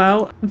somewhere as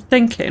well. I'm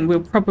thinking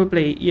we'll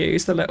probably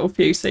use the little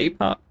FewC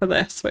park for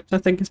this, which I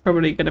think is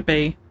probably going to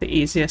be the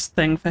easiest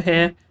thing for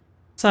here.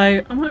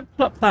 So I might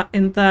plop that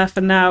in there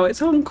for now.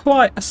 It's on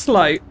quite a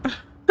slope.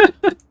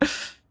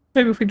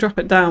 Maybe if we drop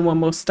it down one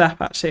more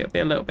step, actually it'll be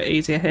a little bit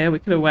easier here. We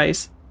could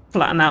always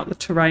flatten out the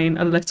terrain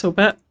a little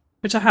bit,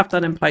 which I have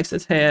done in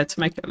places here to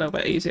make it a little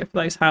bit easier for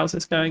those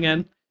houses going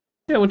in.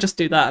 Yeah, we'll just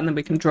do that, and then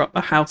we can drop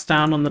a house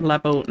down on the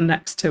level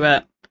next to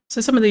it. So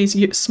some of these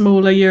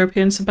smaller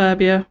European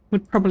suburbia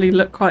would probably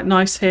look quite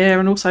nice here,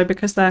 and also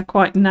because they're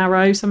quite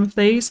narrow, some of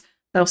these,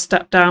 they'll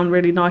step down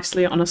really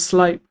nicely on a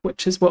slope,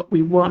 which is what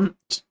we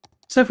want.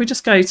 So if we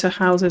just go to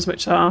houses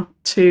which are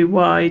too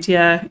wide,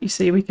 yeah, you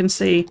see, we can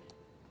see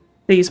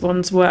these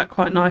ones work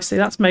quite nicely.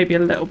 That's maybe a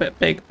little bit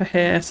big for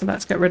here, so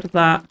let's get rid of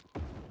that.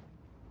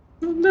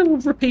 A little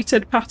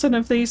repeated pattern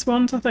of these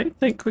ones, I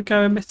think we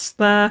go amiss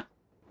there.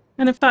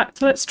 And in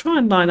fact, let's try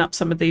and line up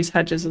some of these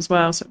hedges as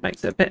well, so it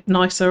makes it a bit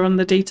nicer on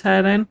the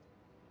detailing.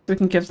 We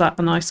can give that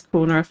a nice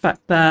corner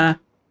effect there.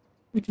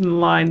 We can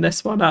line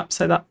this one up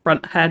so that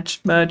front hedge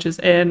merges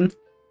in.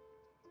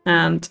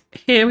 And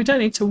here we don't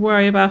need to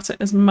worry about it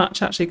as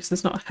much actually, because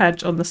there's not a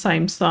hedge on the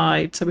same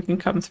side, so we can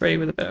come through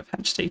with a bit of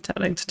hedge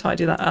detailing to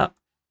tidy that up.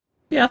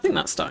 Yeah, I think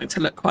that's starting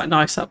to look quite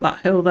nice up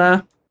that hill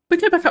there. If we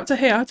go back up to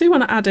here, I do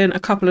want to add in a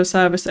couple of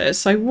services.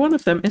 So one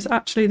of them is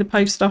actually the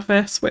post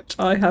office, which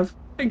I have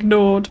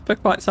ignored for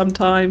quite some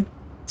time.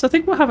 So I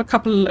think we'll have a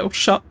couple of little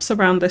shops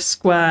around this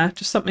square,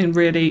 just something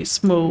really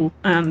small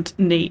and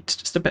neat,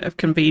 just a bit of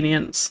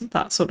convenience,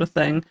 that sort of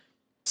thing.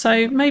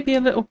 So maybe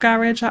a little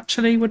garage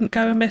actually wouldn't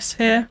go amiss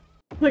here.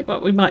 I think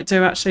what we might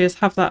do actually is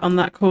have that on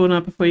that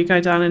corner before you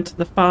go down into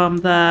the farm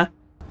there.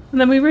 And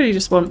then we really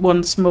just want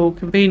one small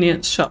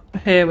convenience shop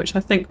here, which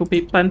I think will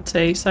be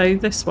plenty. So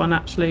this one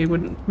actually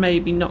wouldn't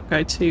maybe not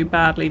go too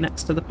badly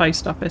next to the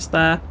post office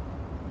there.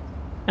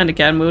 And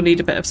again, we'll need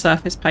a bit of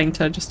surface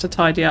painter just to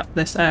tidy up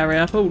this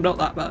area. Oh, not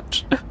that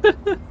much.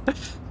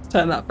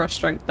 Turn that brush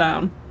strength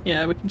down.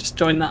 Yeah, we can just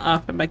join that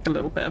up and make a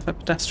little bit of a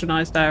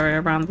pedestrianised area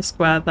around the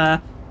square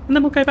there. And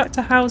then we'll go back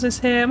to houses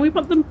here, and we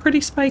want them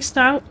pretty spaced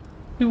out.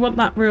 We want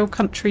that real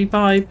country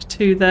vibe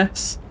to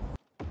this.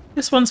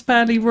 This one's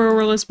fairly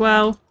rural as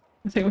well.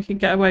 I think we can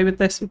get away with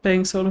this with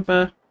being sort of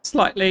a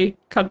slightly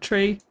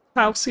country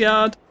house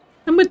yard.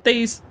 And with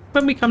these,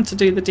 when we come to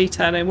do the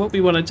detailing, what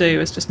we want to do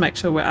is just make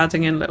sure we're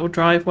adding in little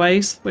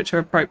driveways which are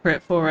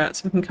appropriate for it.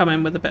 So we can come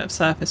in with a bit of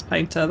surface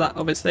painter. That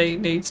obviously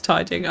needs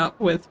tidying up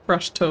with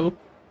brush tool.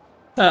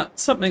 But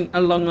something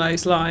along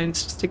those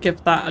lines, just to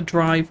give that a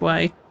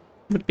driveway,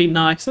 would be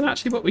nice. And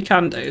actually what we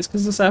can do is,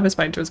 because the surface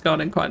painter has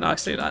gone in quite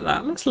nicely like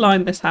that, let's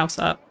line this house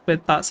up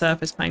with that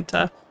surface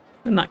painter.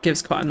 And that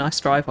gives quite a nice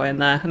driveway in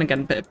there. And again,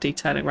 a bit of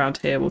detailing around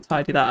here will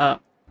tidy that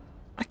up.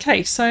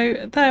 Okay,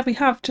 so there we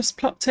have just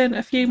plopped in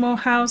a few more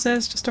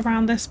houses just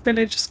around this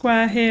village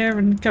square here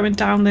and going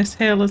down this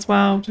hill as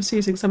well, just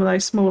using some of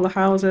those smaller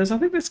houses. I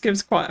think this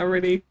gives quite a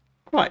really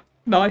quite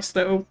nice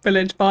little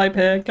village vibe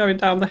here, going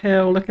down the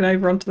hill, looking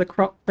over onto the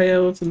crop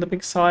fields and the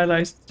big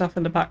silos and stuff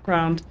in the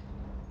background.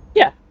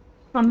 Yeah,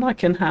 I'm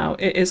liking how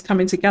it is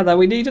coming together.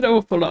 We need an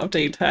awful lot of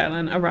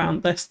detailing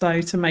around this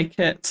though to make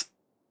it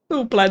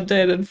all blend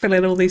in and fill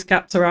in all these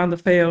gaps around the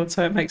field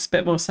so it makes a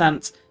bit more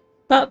sense.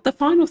 But the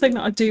final thing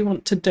that I do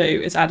want to do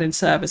is add in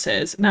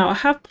services. Now I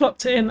have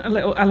plopped in a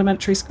little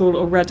elementary school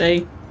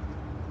already.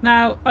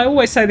 Now I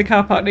always say the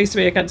car park needs to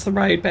be against the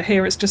road, but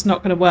here it's just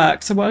not going to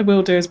work. So what I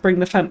will do is bring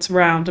the fence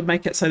around and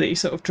make it so that you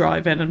sort of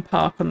drive in and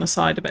park on the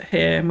side a bit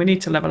here. And we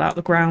need to level out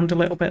the ground a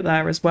little bit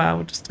there as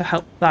well, just to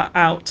help that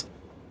out.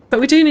 But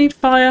we do need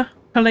fire,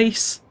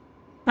 police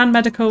and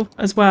medical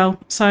as well,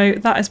 so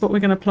that is what we're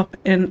going to plop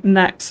in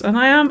next. And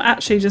I am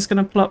actually just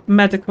going to plop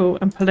medical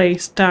and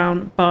police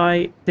down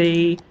by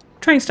the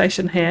train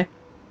station here,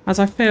 as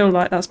I feel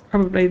like that's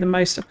probably the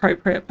most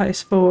appropriate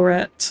place for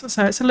it,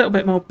 so it's a little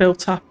bit more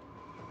built up.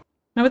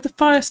 Now with the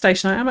fire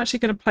station, I am actually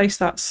going to place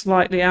that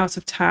slightly out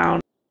of town.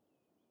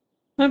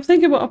 And I'm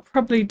thinking what I'll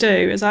probably do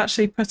is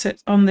actually put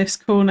it on this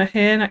corner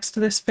here next to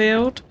this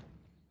field,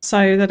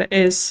 so that it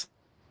is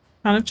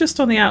kind of just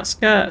on the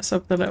outskirts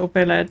of the little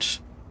village,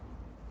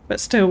 but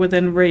still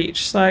within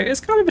reach. So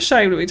it's kind of a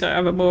shame that we don't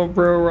have a more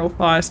rural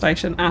fire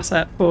station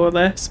asset for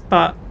this,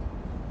 but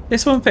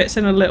this one fits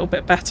in a little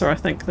bit better, I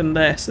think, than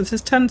this.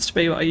 This tends to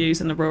be what I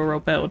use in the rural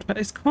build, but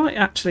it's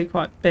actually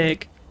quite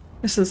big.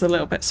 This is a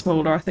little bit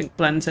smaller, I think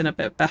blends in a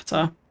bit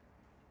better.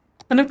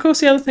 And of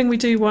course the other thing we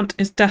do want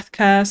is death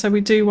care, so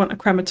we do want a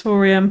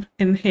crematorium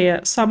in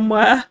here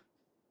somewhere.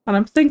 And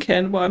I'm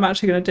thinking what I'm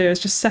actually going to do is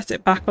just set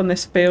it back on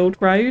this field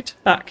road,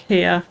 back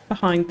here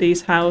behind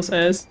these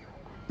houses.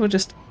 We'll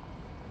just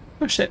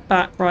push it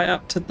back right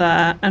up to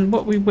there, and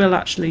what we will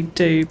actually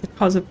do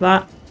because of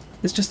that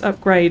is just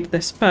upgrade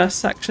this first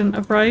section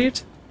of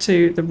road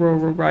to the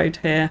rural road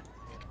here.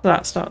 So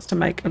that starts to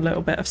make a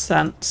little bit of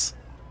sense.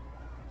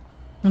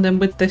 And then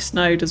with this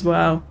node as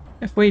well,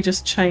 if we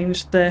just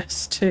change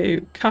this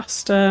to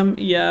custom,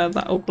 yeah,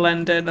 that'll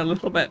blend in a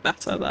little bit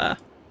better there.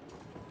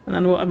 And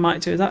then what I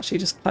might do is actually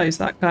just close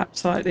that gap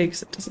slightly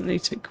because it doesn't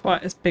need to be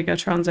quite as big a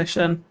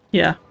transition.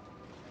 Yeah,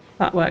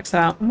 that works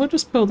out. And we'll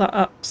just pull that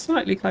up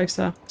slightly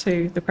closer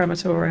to the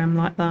crematorium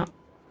like that.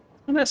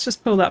 And let's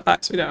just pull that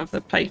back so we don't have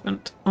the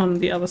pavement on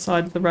the other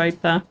side of the road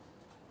there.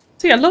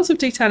 So yeah, lots of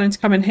detailing to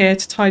come in here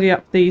to tidy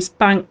up these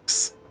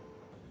banks.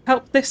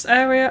 Help this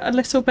area a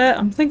little bit.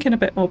 I'm thinking a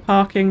bit more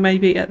parking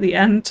maybe at the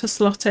end to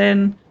slot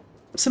in.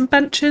 Some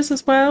benches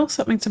as well,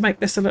 something to make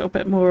this a little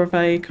bit more of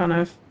a kind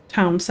of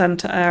town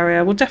centre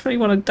area. We'll definitely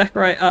want to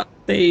decorate up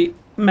the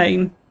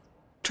main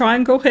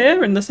triangle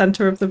here in the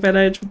centre of the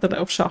village with the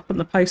little shop and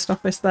the post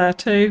office there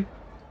too.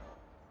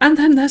 And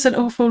then there's an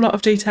awful lot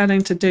of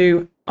detailing to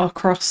do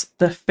across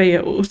the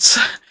fields.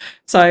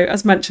 So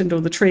as mentioned, all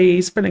the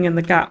trees, filling in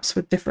the gaps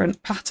with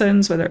different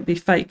patterns, whether it be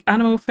fake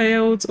animal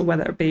fields or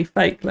whether it be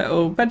fake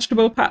little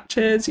vegetable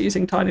patches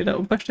using tiny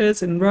little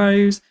bushes in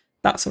rows,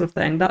 that sort of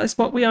thing. That is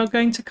what we are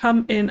going to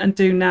come in and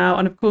do now.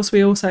 And of course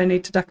we also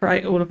need to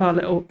decorate all of our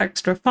little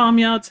extra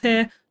farmyards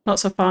here.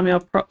 Lots of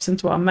farmyard props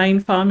into our main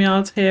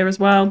farmyards here as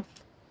well.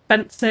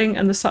 Fencing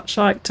and the such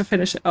like to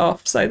finish it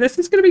off. So this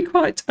is going to be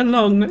quite a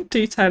long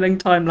detailing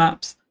time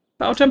lapse.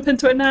 But I'll jump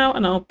into it now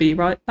and I'll be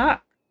right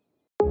back.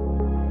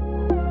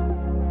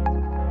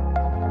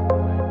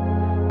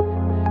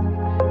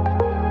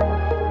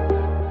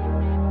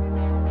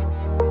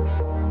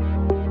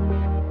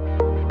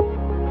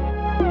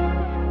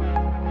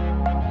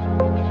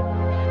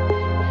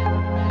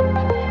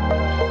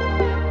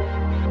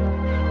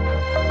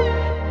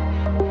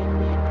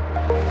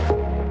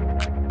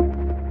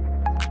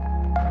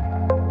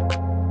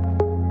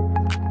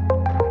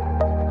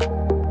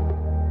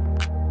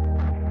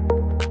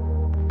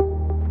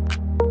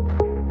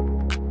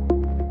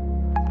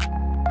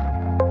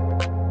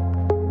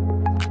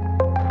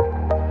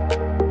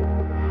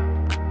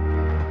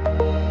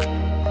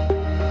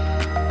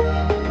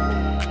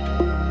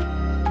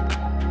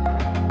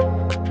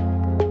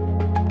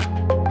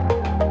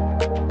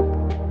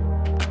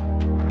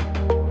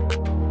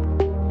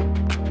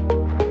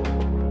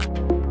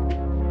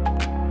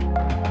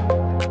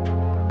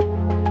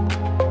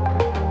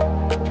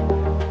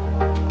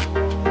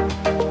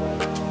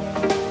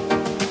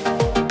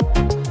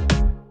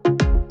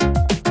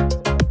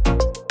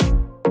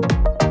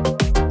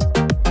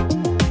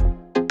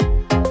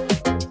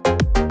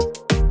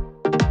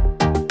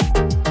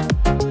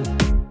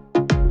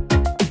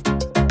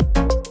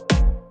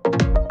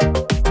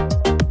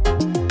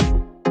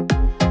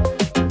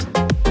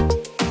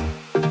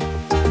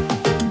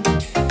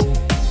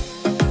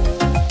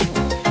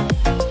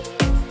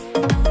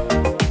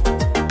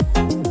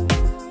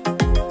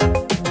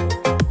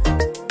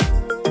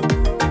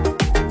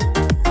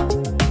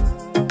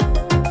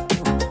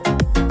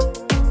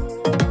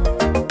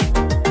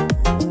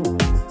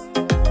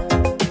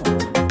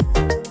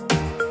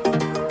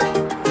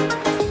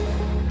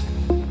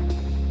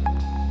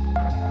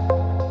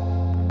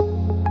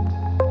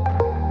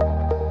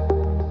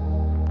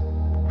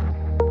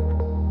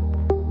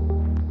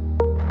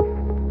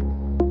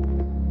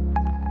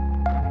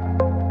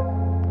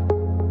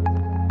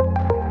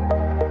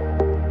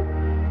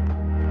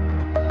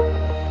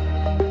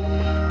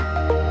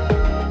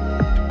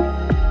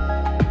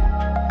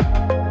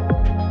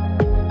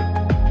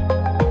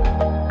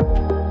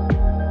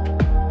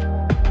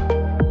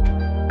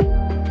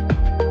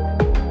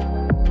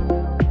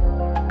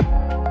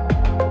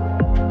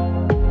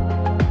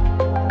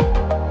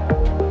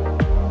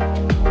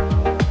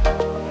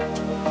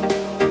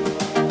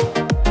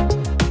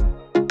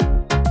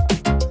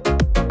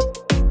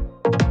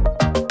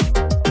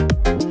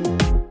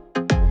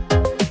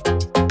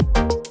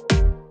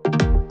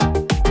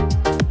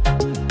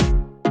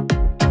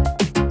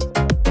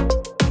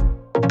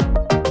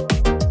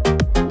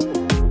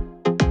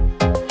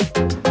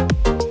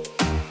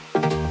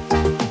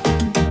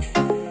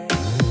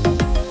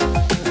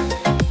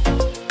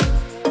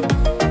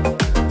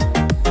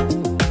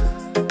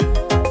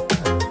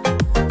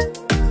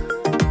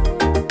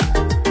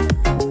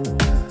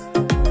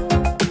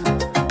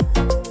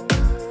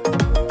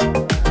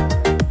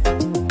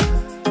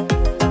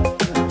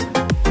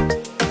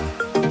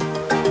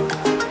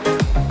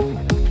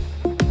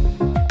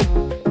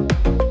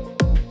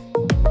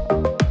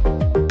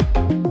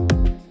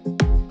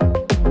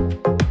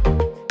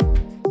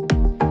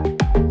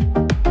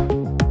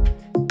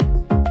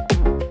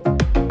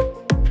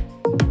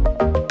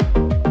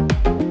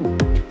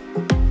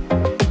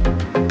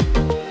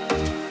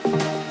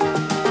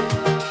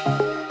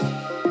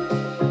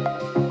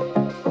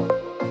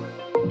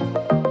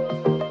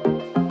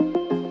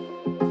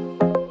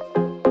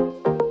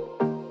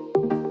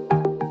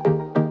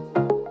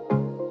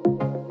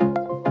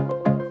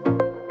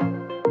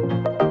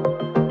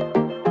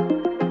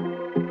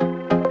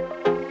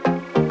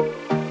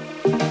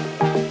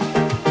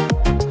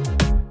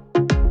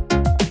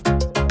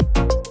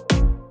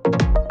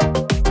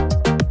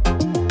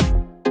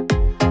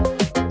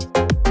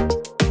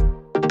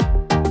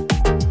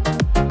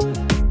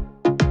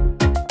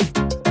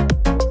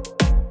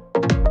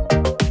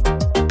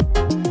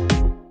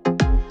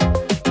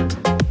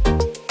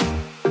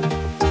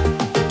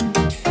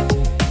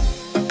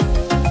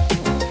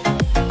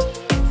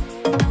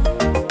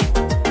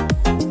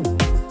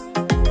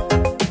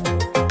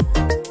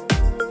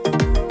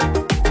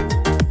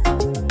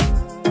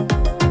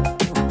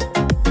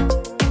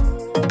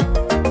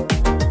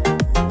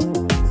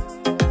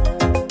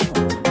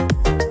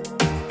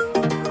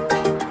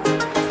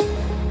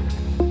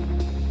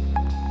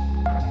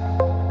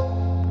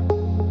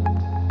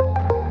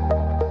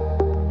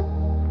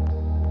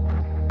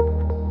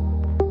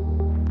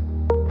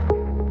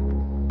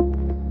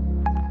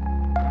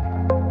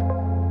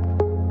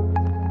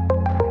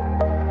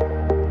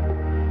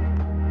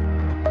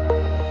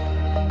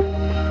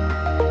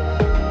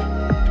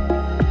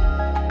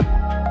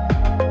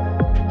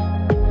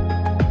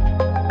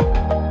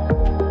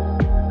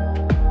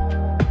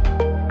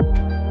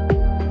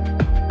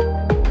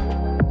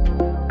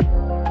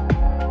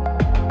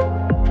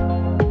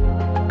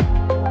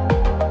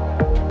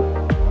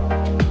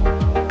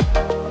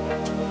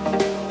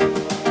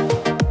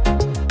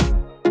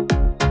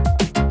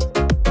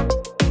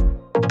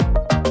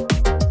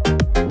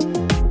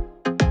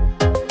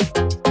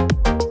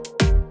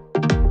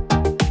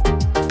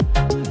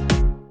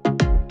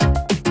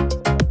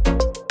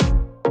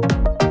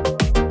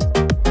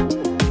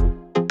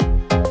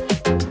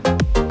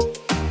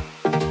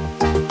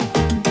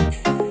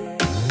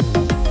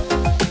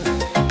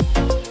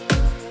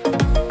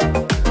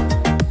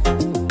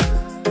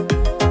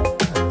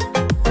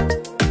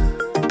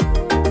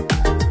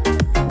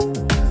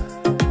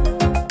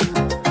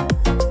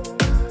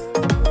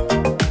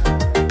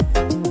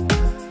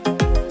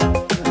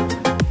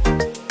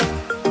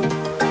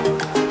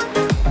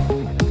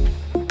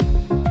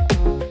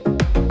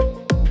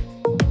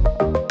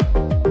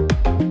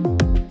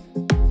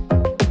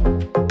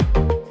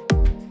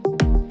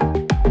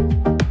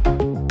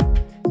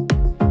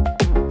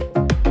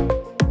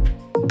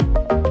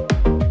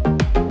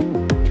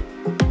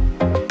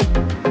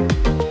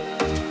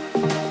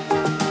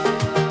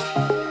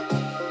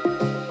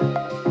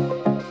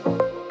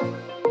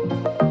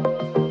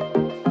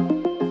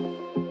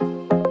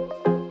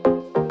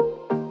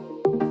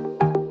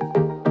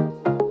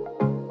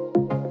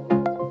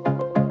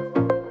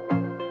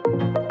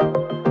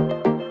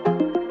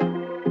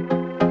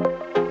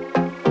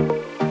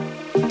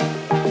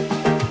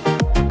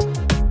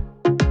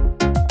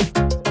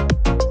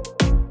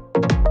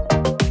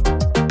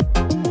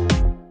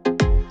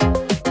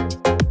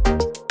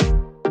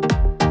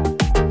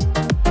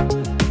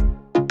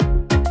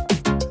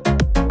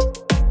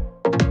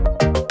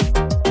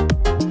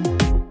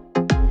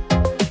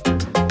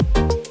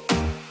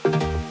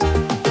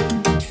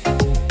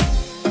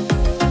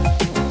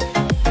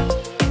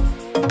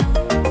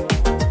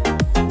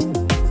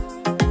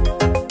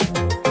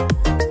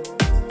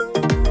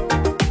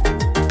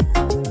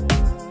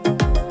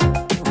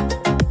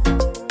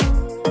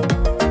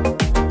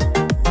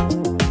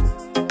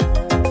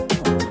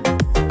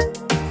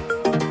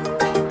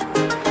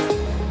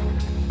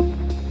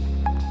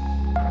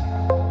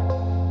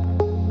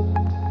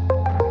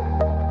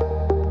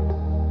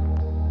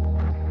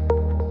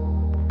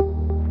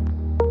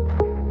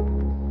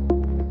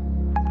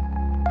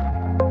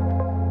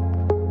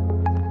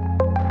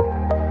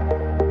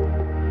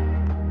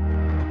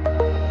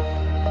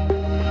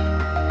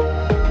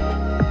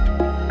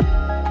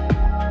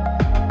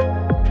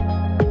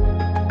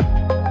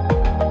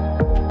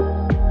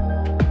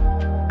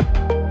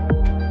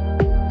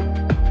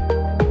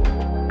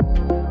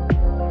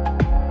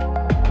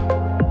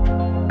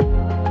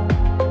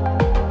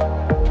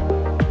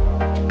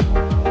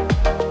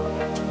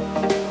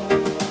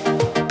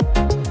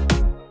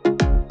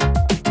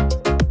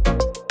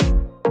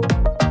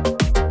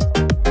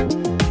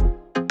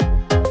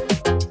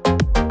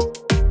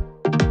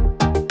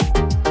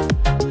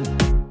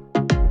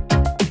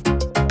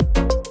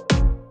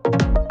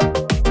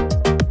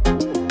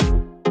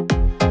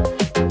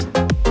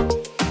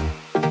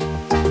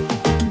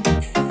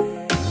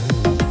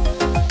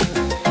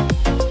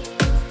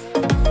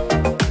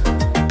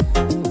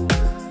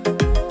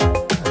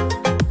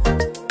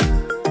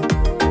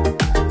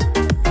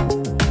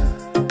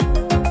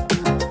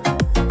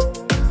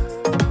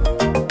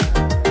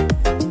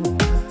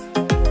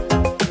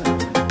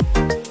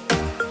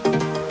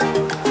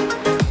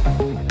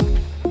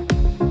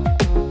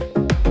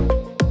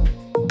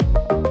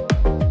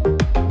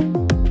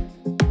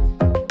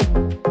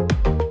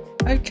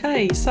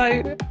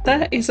 So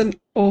there is an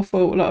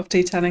awful lot of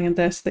detailing in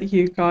this that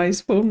you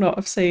guys will not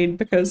have seen,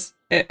 because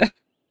it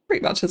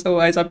pretty much as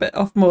always I bit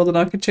off more than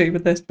I could chew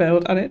with this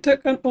build, and it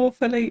took an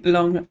awfully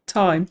long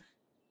time.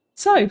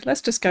 So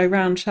let's just go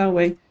round, shall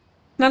we?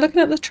 Now,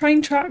 looking at the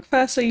train track,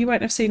 firstly, you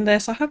won't have seen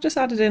this. I have just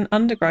added in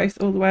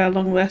undergrowth all the way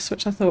along this,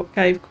 which I thought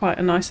gave quite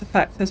a nice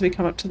effect as we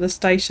come up to the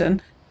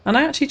station. And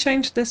I actually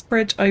changed this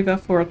bridge over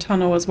for a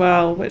tunnel as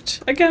well,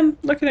 which, again,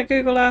 looking at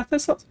Google Earth,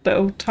 there's lots of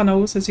little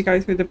tunnels as you go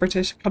through the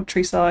British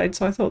countryside,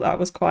 so I thought that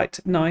was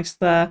quite nice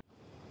there.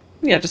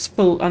 Yeah, just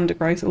full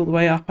undergrowth all the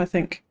way up, I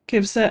think,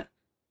 gives it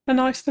a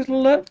nice little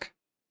look.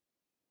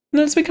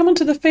 And as we come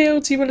onto the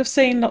fields, you will have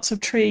seen lots of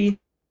tree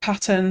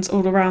patterns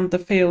all around the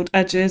field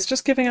edges,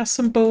 just giving us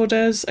some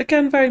borders,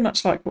 again very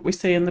much like what we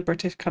see in the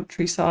British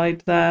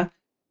countryside there.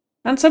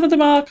 And some of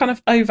them are kind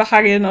of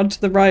overhanging onto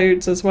the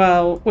roads as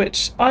well,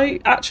 which I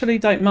actually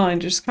don't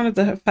mind, just kind of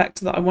the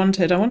effect that I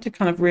wanted. I wanted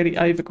kind of really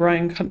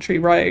overgrown country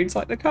roads,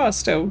 like the cars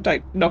still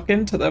don't knock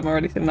into them or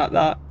anything like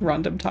that,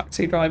 random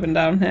taxi driving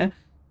down here.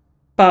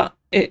 But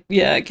it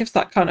gives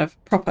that kind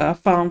of proper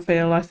farm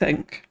feel, I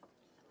think.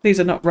 These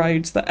are not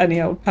roads that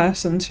any old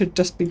person should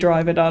just be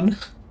driving on.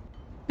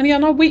 And yeah,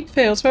 on our wheat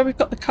fields where we've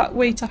got the cut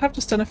wheat, I have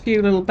just done a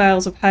few little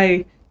bales of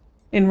hay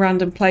in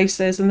random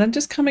places, and then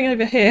just coming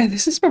over here,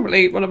 this is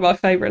probably one of my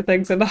favourite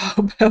things in the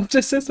whole build,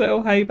 is this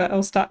little hay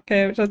bale stack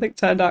here, which I think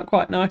turned out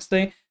quite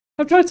nicely.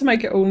 I've tried to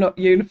make it all not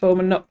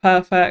uniform and not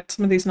perfect.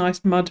 Some of these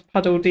nice mud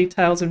puddle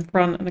details in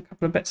front and a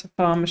couple of bits of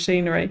farm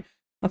machinery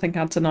I think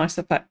adds a nice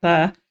effect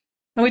there.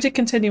 And we did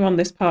continue on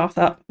this path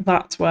up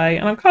that way,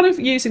 and I'm kind of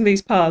using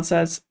these paths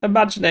as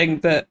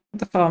imagining that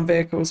the farm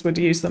vehicles would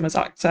use them as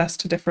access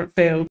to different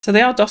fields. So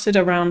they are dotted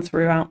around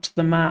throughout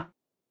the map.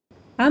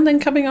 And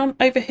then coming on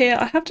over here,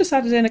 I have just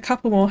added in a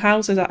couple more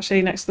houses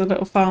actually next to the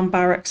little farm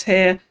barracks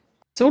here.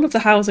 So all of the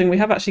housing, we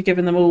have actually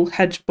given them all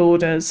hedge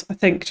borders, I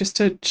think, just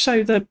to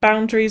show the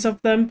boundaries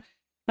of them.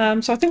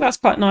 So I think that's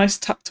quite nice,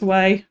 tucked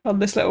away on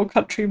this little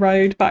country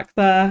road back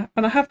there.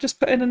 And I have just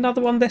put in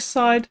another one this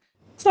side.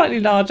 Slightly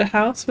larger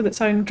house with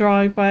its own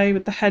driveway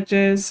with the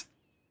hedges,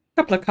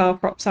 a couple of car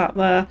props out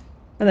there,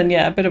 and then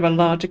yeah, a bit of a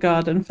larger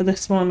garden for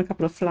this one, a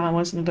couple of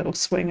flowers and a little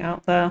swing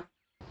out there.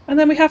 And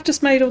then we have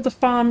just made all the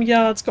farm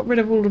yards, got rid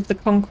of all of the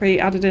concrete,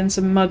 added in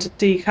some mud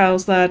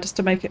decals there just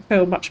to make it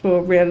feel much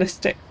more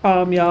realistic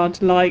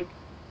farmyard like.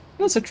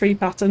 Lots of tree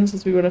patterns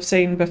as we would have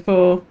seen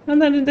before.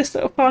 And then in this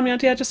little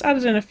farmyard, yeah, just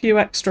added in a few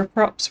extra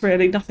props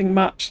really, nothing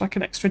much, like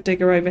an extra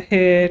digger over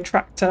here,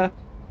 tractor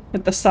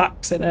with the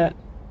sacks in it.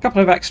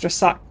 Couple of extra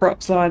sack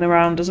props lying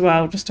around as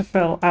well, just to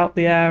fill out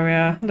the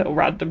area, little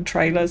random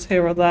trailers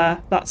here or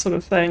there, that sort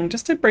of thing,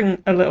 just to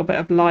bring a little bit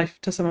of life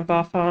to some of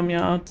our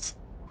farmyards.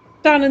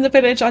 Down in the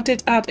village I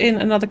did add in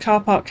another car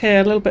park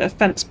here, a little bit of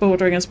fence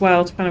bordering as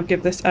well to kind of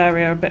give this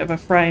area a bit of a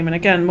frame, and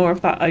again more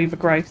of that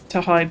overgrowth to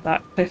hide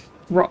that cliff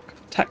rock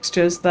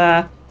textures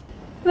there.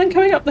 And then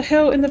coming up the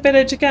hill in the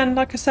village, again,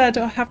 like I said,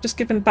 I have just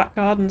given back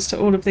gardens to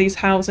all of these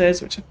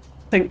houses, which I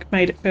think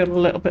made it feel a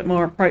little bit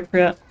more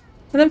appropriate.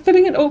 And then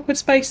filling in awkward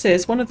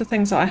spaces, one of the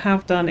things that I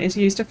have done is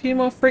used a few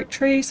more fruit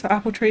trees, so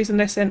apple trees in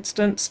this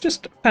instance,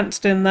 just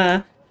fenced in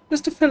there,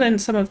 just to fill in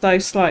some of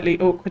those slightly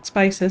awkward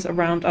spaces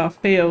around our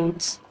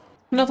fields.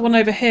 Another one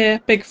over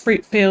here, big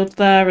fruit field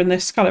there in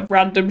this kind of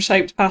random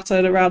shaped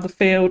pattern around the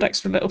field,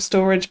 extra little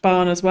storage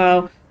barn as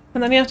well.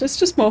 And then yeah, it's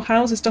just more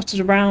houses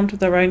dotted around with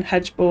their own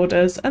hedge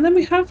borders. And then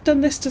we have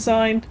done this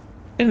design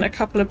in a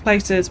couple of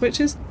places, which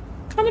is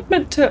kind of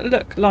meant to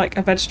look like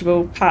a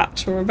vegetable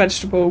patch or a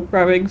vegetable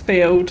growing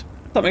field.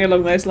 Something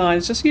along those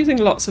lines, just using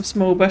lots of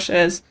small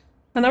bushes,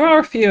 and there are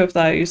a few of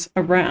those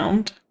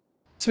around.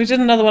 So we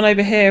did another one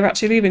over here,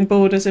 actually leaving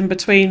borders in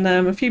between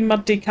them, a few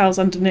mud decals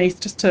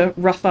underneath just to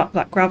rough up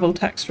that gravel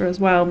texture as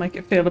well, make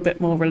it feel a bit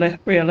more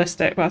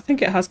realistic, but I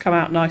think it has come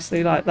out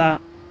nicely like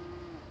that.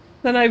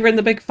 Then over in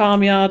the big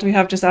farmyard we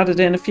have just added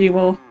in a few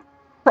more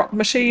prop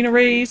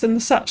machineries and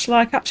the such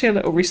like, actually a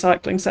little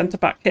recycling centre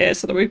back here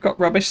so that we've got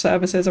rubbish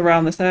services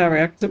around this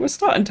area because it was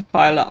starting to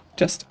pile up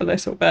just a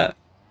little bit.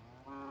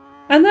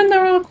 And then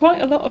there are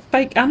quite a lot of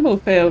fake animal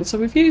fields, so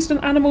we've used an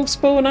animal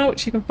spawner,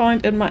 which you can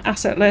find in my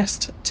asset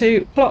list,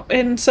 to plop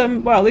in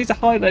some, well, these are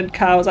Highland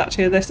cows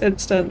actually in this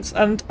instance,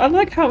 and I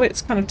like how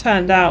it's kind of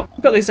turned out.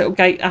 We've got these little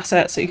gate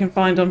assets that you can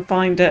find on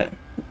Find It,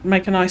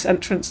 make a nice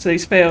entrance to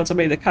these fields. I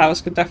mean, the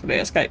cows could definitely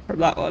escape from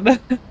that one.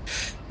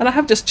 And I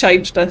have just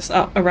changed this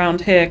up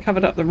around here,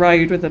 covered up the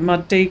road with a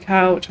mud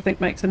decal, which I think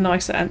makes a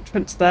nicer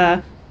entrance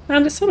there.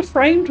 And it's sort of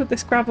framed with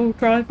this gravel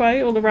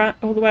driveway all the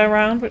way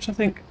around, which I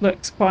think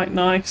looks quite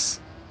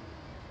nice.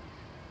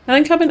 And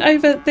then coming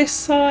over this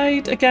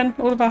side, again,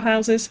 all of our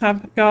houses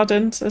have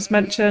gardens, as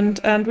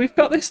mentioned, and we've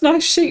got this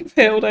nice sheep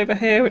field over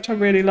here, which I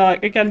really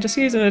like. Again, just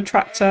using a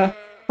tractor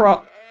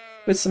prop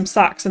with some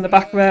sacks in the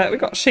back of it. We've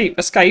got sheep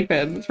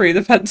escaping through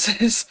the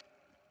fences.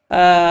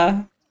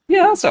 Yeah,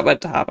 that's not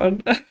meant to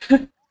happen.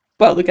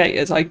 Well, the gate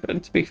is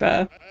open, to be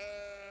fair.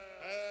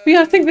 But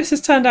yeah, I think this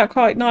has turned out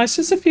quite nice.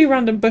 Just a few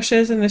random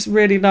bushes in this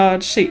really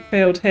large sheep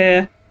field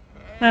here.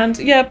 And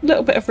yeah, a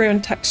little bit of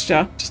ruined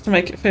texture, just to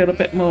make it feel a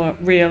bit more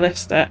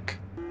realistic.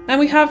 And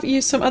we have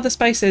used some other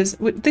spaces.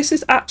 This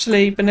is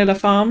actually vanilla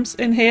farms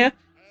in here.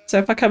 So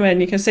if I come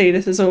in, you can see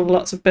this is all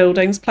lots of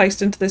buildings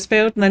placed into this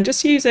field, and then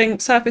just using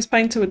surface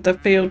painter with the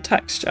field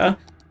texture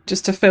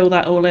just to fill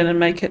that all in and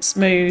make it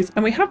smooth.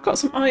 And we have got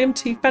some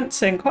IMT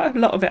fencing, quite a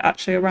lot of it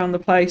actually around the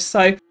place. So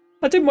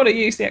I didn't want to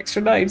use the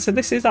extra load, so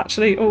this is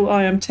actually all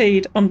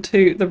IMT'd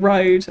onto the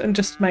road and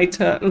just made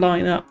to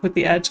line up with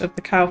the edge of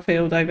the cow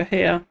field over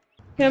here.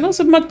 Yeah, lots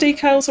of mud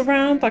decals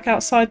around, like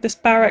outside this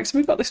barracks.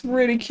 We've got this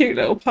really cute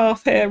little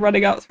path here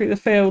running up through the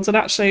fields, and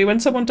actually when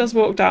someone does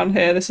walk down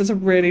here, this is a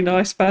really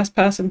nice first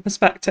person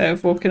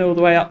perspective, walking all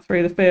the way up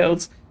through the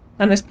fields.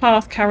 And this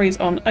path carries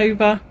on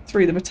over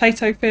through the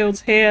potato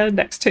fields here,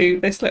 next to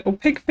this little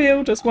pig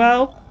field as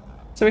well.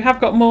 So we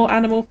have got more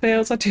animal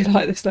fields. I do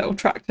like this little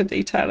tractor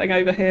detailing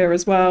over here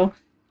as well.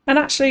 And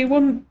actually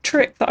one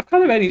trick that I've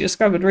kind of only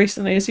discovered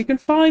recently is you can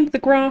find the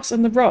grass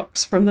and the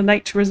rocks from the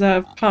nature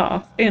reserve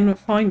path in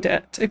Find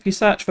It if you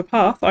search for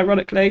path,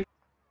 ironically.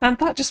 And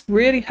that just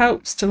really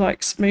helps to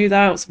like smooth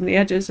out some of the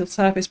edges of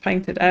surface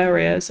painted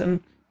areas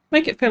and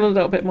make it feel a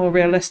little bit more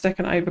realistic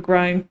and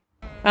overgrown.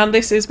 And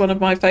this is one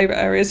of my favourite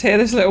areas here,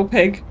 this little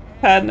pig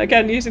pen.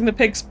 Again, using the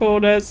pig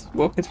spawners,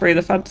 walking through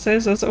the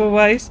fences as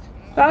always.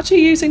 But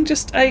actually using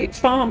just a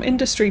farm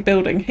industry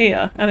building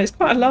here, and it's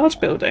quite a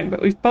large building,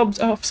 but we've bobbed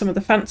off some of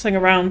the fencing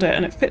around it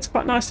and it fits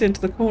quite nicely into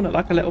the corner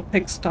like a little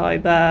pigsty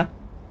there.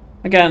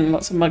 Again,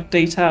 lots of mud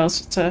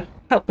details to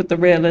help with the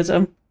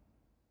realism.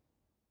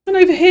 And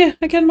over here,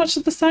 again, much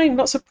of the same,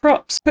 lots of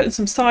props, putting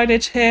some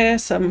signage here,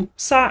 some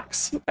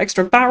sacks,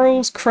 extra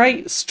barrels,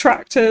 crates,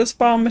 tractors,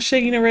 farm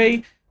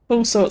machinery,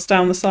 all sorts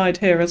down the side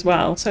here as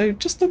well. So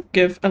just to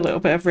give a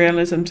little bit of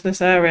realism to this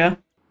area.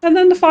 And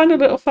then the final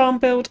little farm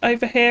build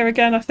over here,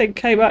 again, I think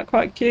came out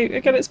quite cute.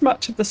 Again, it's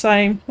much of the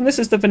same. And this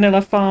is the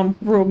vanilla farm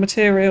raw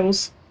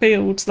materials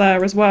fields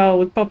there as well,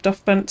 with bobbed off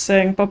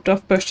fencing, bobbed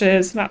off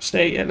bushes. And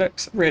actually it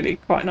looks really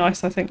quite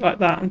nice, I think, like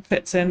that, and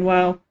fits in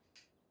well.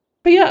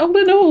 But yeah, all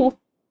in all,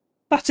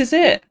 that is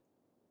it.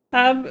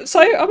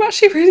 So I'm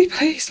actually really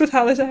pleased with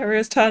how this area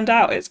has turned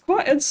out. It's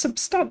quite a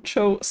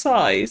substantial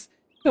size.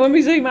 And when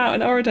we zoom out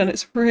in Auridon,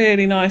 it's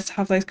really nice to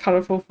have those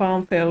colourful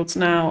farm fields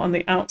now on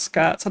the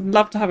outskirts. I'd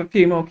love to have a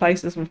few more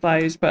places with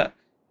those, but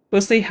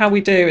we'll see how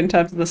we do in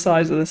terms of the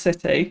size of the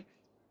city.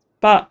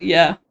 But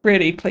yeah,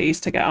 really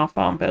pleased to get our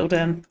farm build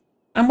in.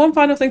 And one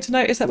final thing to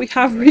note is that we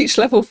have reached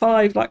level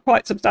 5, like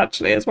quite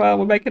substantially as well.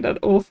 We're making an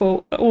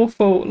awful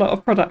lot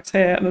of products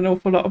here and an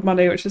awful lot of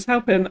money, which is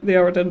helping the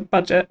Auridon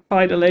budget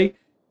finally.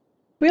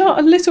 We are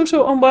a little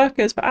short on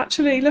workers, but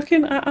actually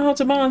looking at our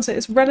demands, it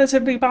is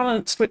relatively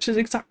balanced, which is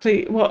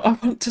exactly what I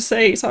want to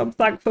see. So I'm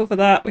thankful for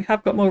that. We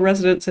have got more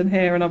residents in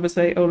here and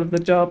obviously all of the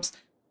jobs.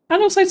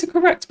 And also to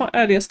correct my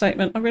earlier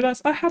statement, I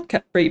realised I had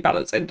kept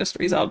Rebalance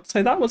Industries on.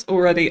 So that was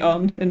already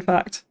on, in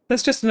fact.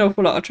 There's just an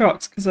awful lot of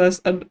trucks because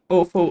there's an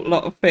awful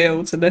lot of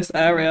fields in this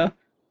area.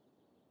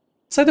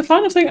 So the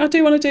final thing I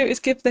do want to do is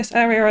give this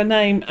area a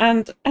name,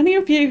 and any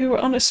of you who were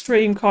on a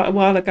stream quite a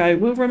while ago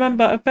will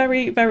remember a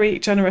very, very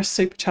generous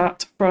super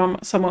chat from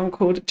someone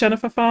called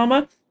Jennifer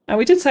Farmer. And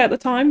we did say at the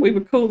time we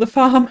would call the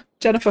farm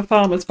Jennifer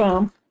Farmer's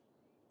Farm.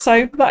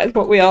 So that is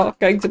what we are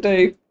going to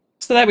do.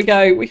 So there we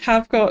go, we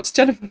have got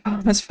Jennifer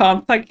Farmer's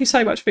Farm. Thank you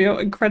so much for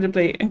your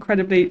incredibly,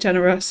 incredibly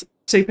generous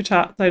super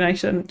chat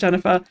donation,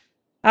 Jennifer.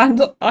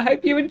 And I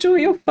hope you enjoy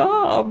your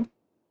farm.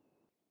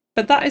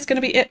 But that is going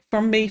to be it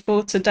from me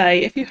for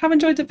today. If you have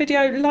enjoyed the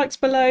video, likes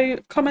below,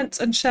 comments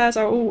and shares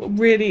are all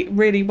really,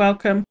 really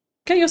welcome.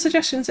 Get your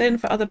suggestions in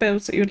for other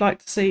builds that you would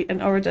like to see in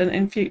Auridon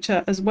in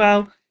future as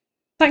well.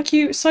 Thank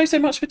you so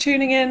much for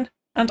tuning in,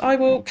 and I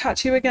will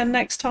catch you again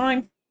next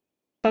time.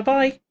 Bye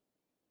bye.